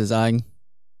 This is Aang.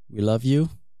 We love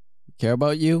you. We care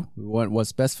about you. We want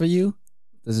what's best for you.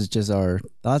 This is just our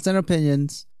thoughts and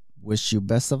opinions. Wish you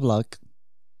best of luck.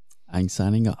 I'm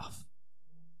signing off.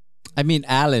 I mean,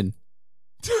 Alan.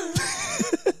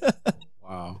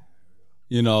 Wow.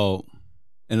 In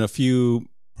a few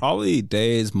probably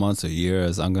days, months, or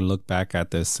years, I'm going to look back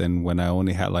at this and when I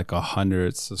only had like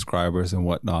 100 subscribers and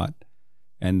whatnot,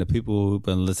 and the people who've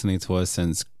been listening to us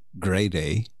since Gray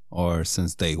Day or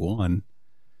since day one,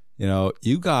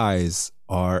 you guys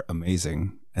are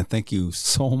amazing. And thank you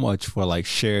so much for like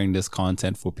sharing this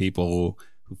content for people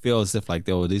who feel as if like,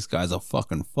 these guys are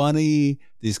fucking funny.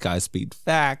 These guys speak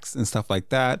facts and stuff like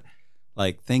that.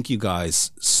 Like, thank you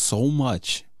guys so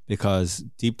much, because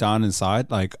deep down inside,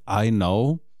 like, I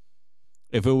know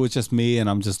if it was just me and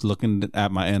I'm just looking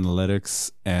at my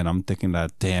analytics and I'm thinking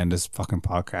that, damn, this fucking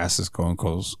podcast is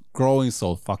growing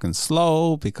so fucking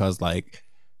slow because like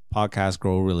podcasts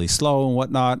grow really slow and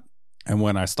whatnot. And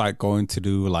when I start going to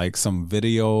do like some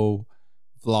video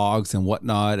vlogs and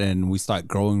whatnot, and we start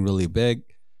growing really big,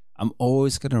 I'm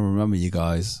always going to remember you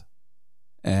guys.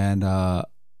 And I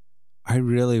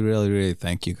really, really, really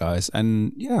thank you guys.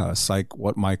 And yeah, it's like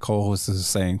what my co-host is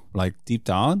saying, like deep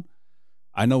down,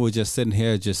 I know we're just sitting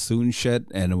here just shooting shit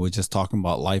and we're just talking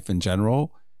about life in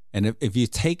general. And if you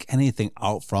take anything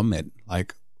out from it,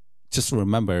 like just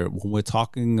remember when we're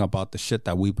talking about the shit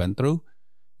that we've been through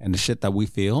and the shit that we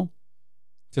feel,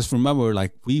 just remember,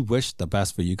 like, we wish the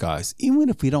best for you guys. Even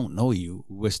if we don't know you,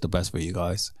 we wish the best for you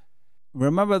guys.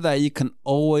 Remember that you can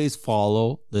always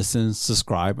follow, listen,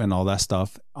 subscribe, and all that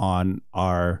stuff on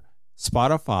our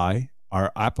Spotify,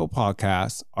 our Apple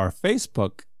Podcasts, our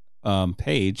Facebook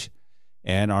page,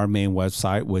 and our main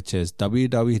website, which is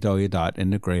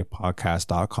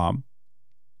www.integratepodcast.com.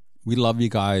 We love you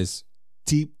guys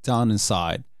deep down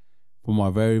inside from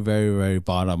our very, very, very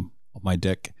bottom of my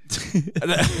dick.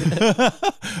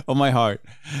 Of my heart.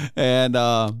 And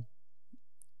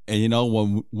you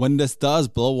know, when this does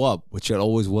blow up, which it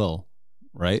always will,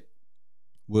 right?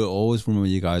 We'll always remember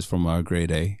you guys from our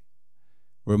grade A.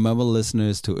 Remember,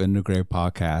 listeners, to Integrate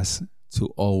Podcast, to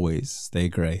always stay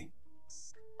gray.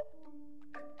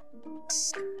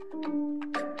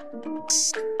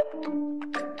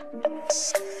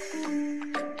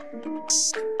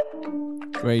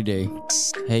 Great day.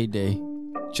 Hey day.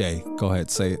 Jay, go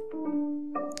ahead, say it.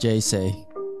 Jay say.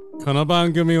 この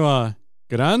番組は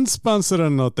グランスポンサー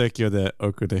の提供でお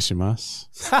送りします。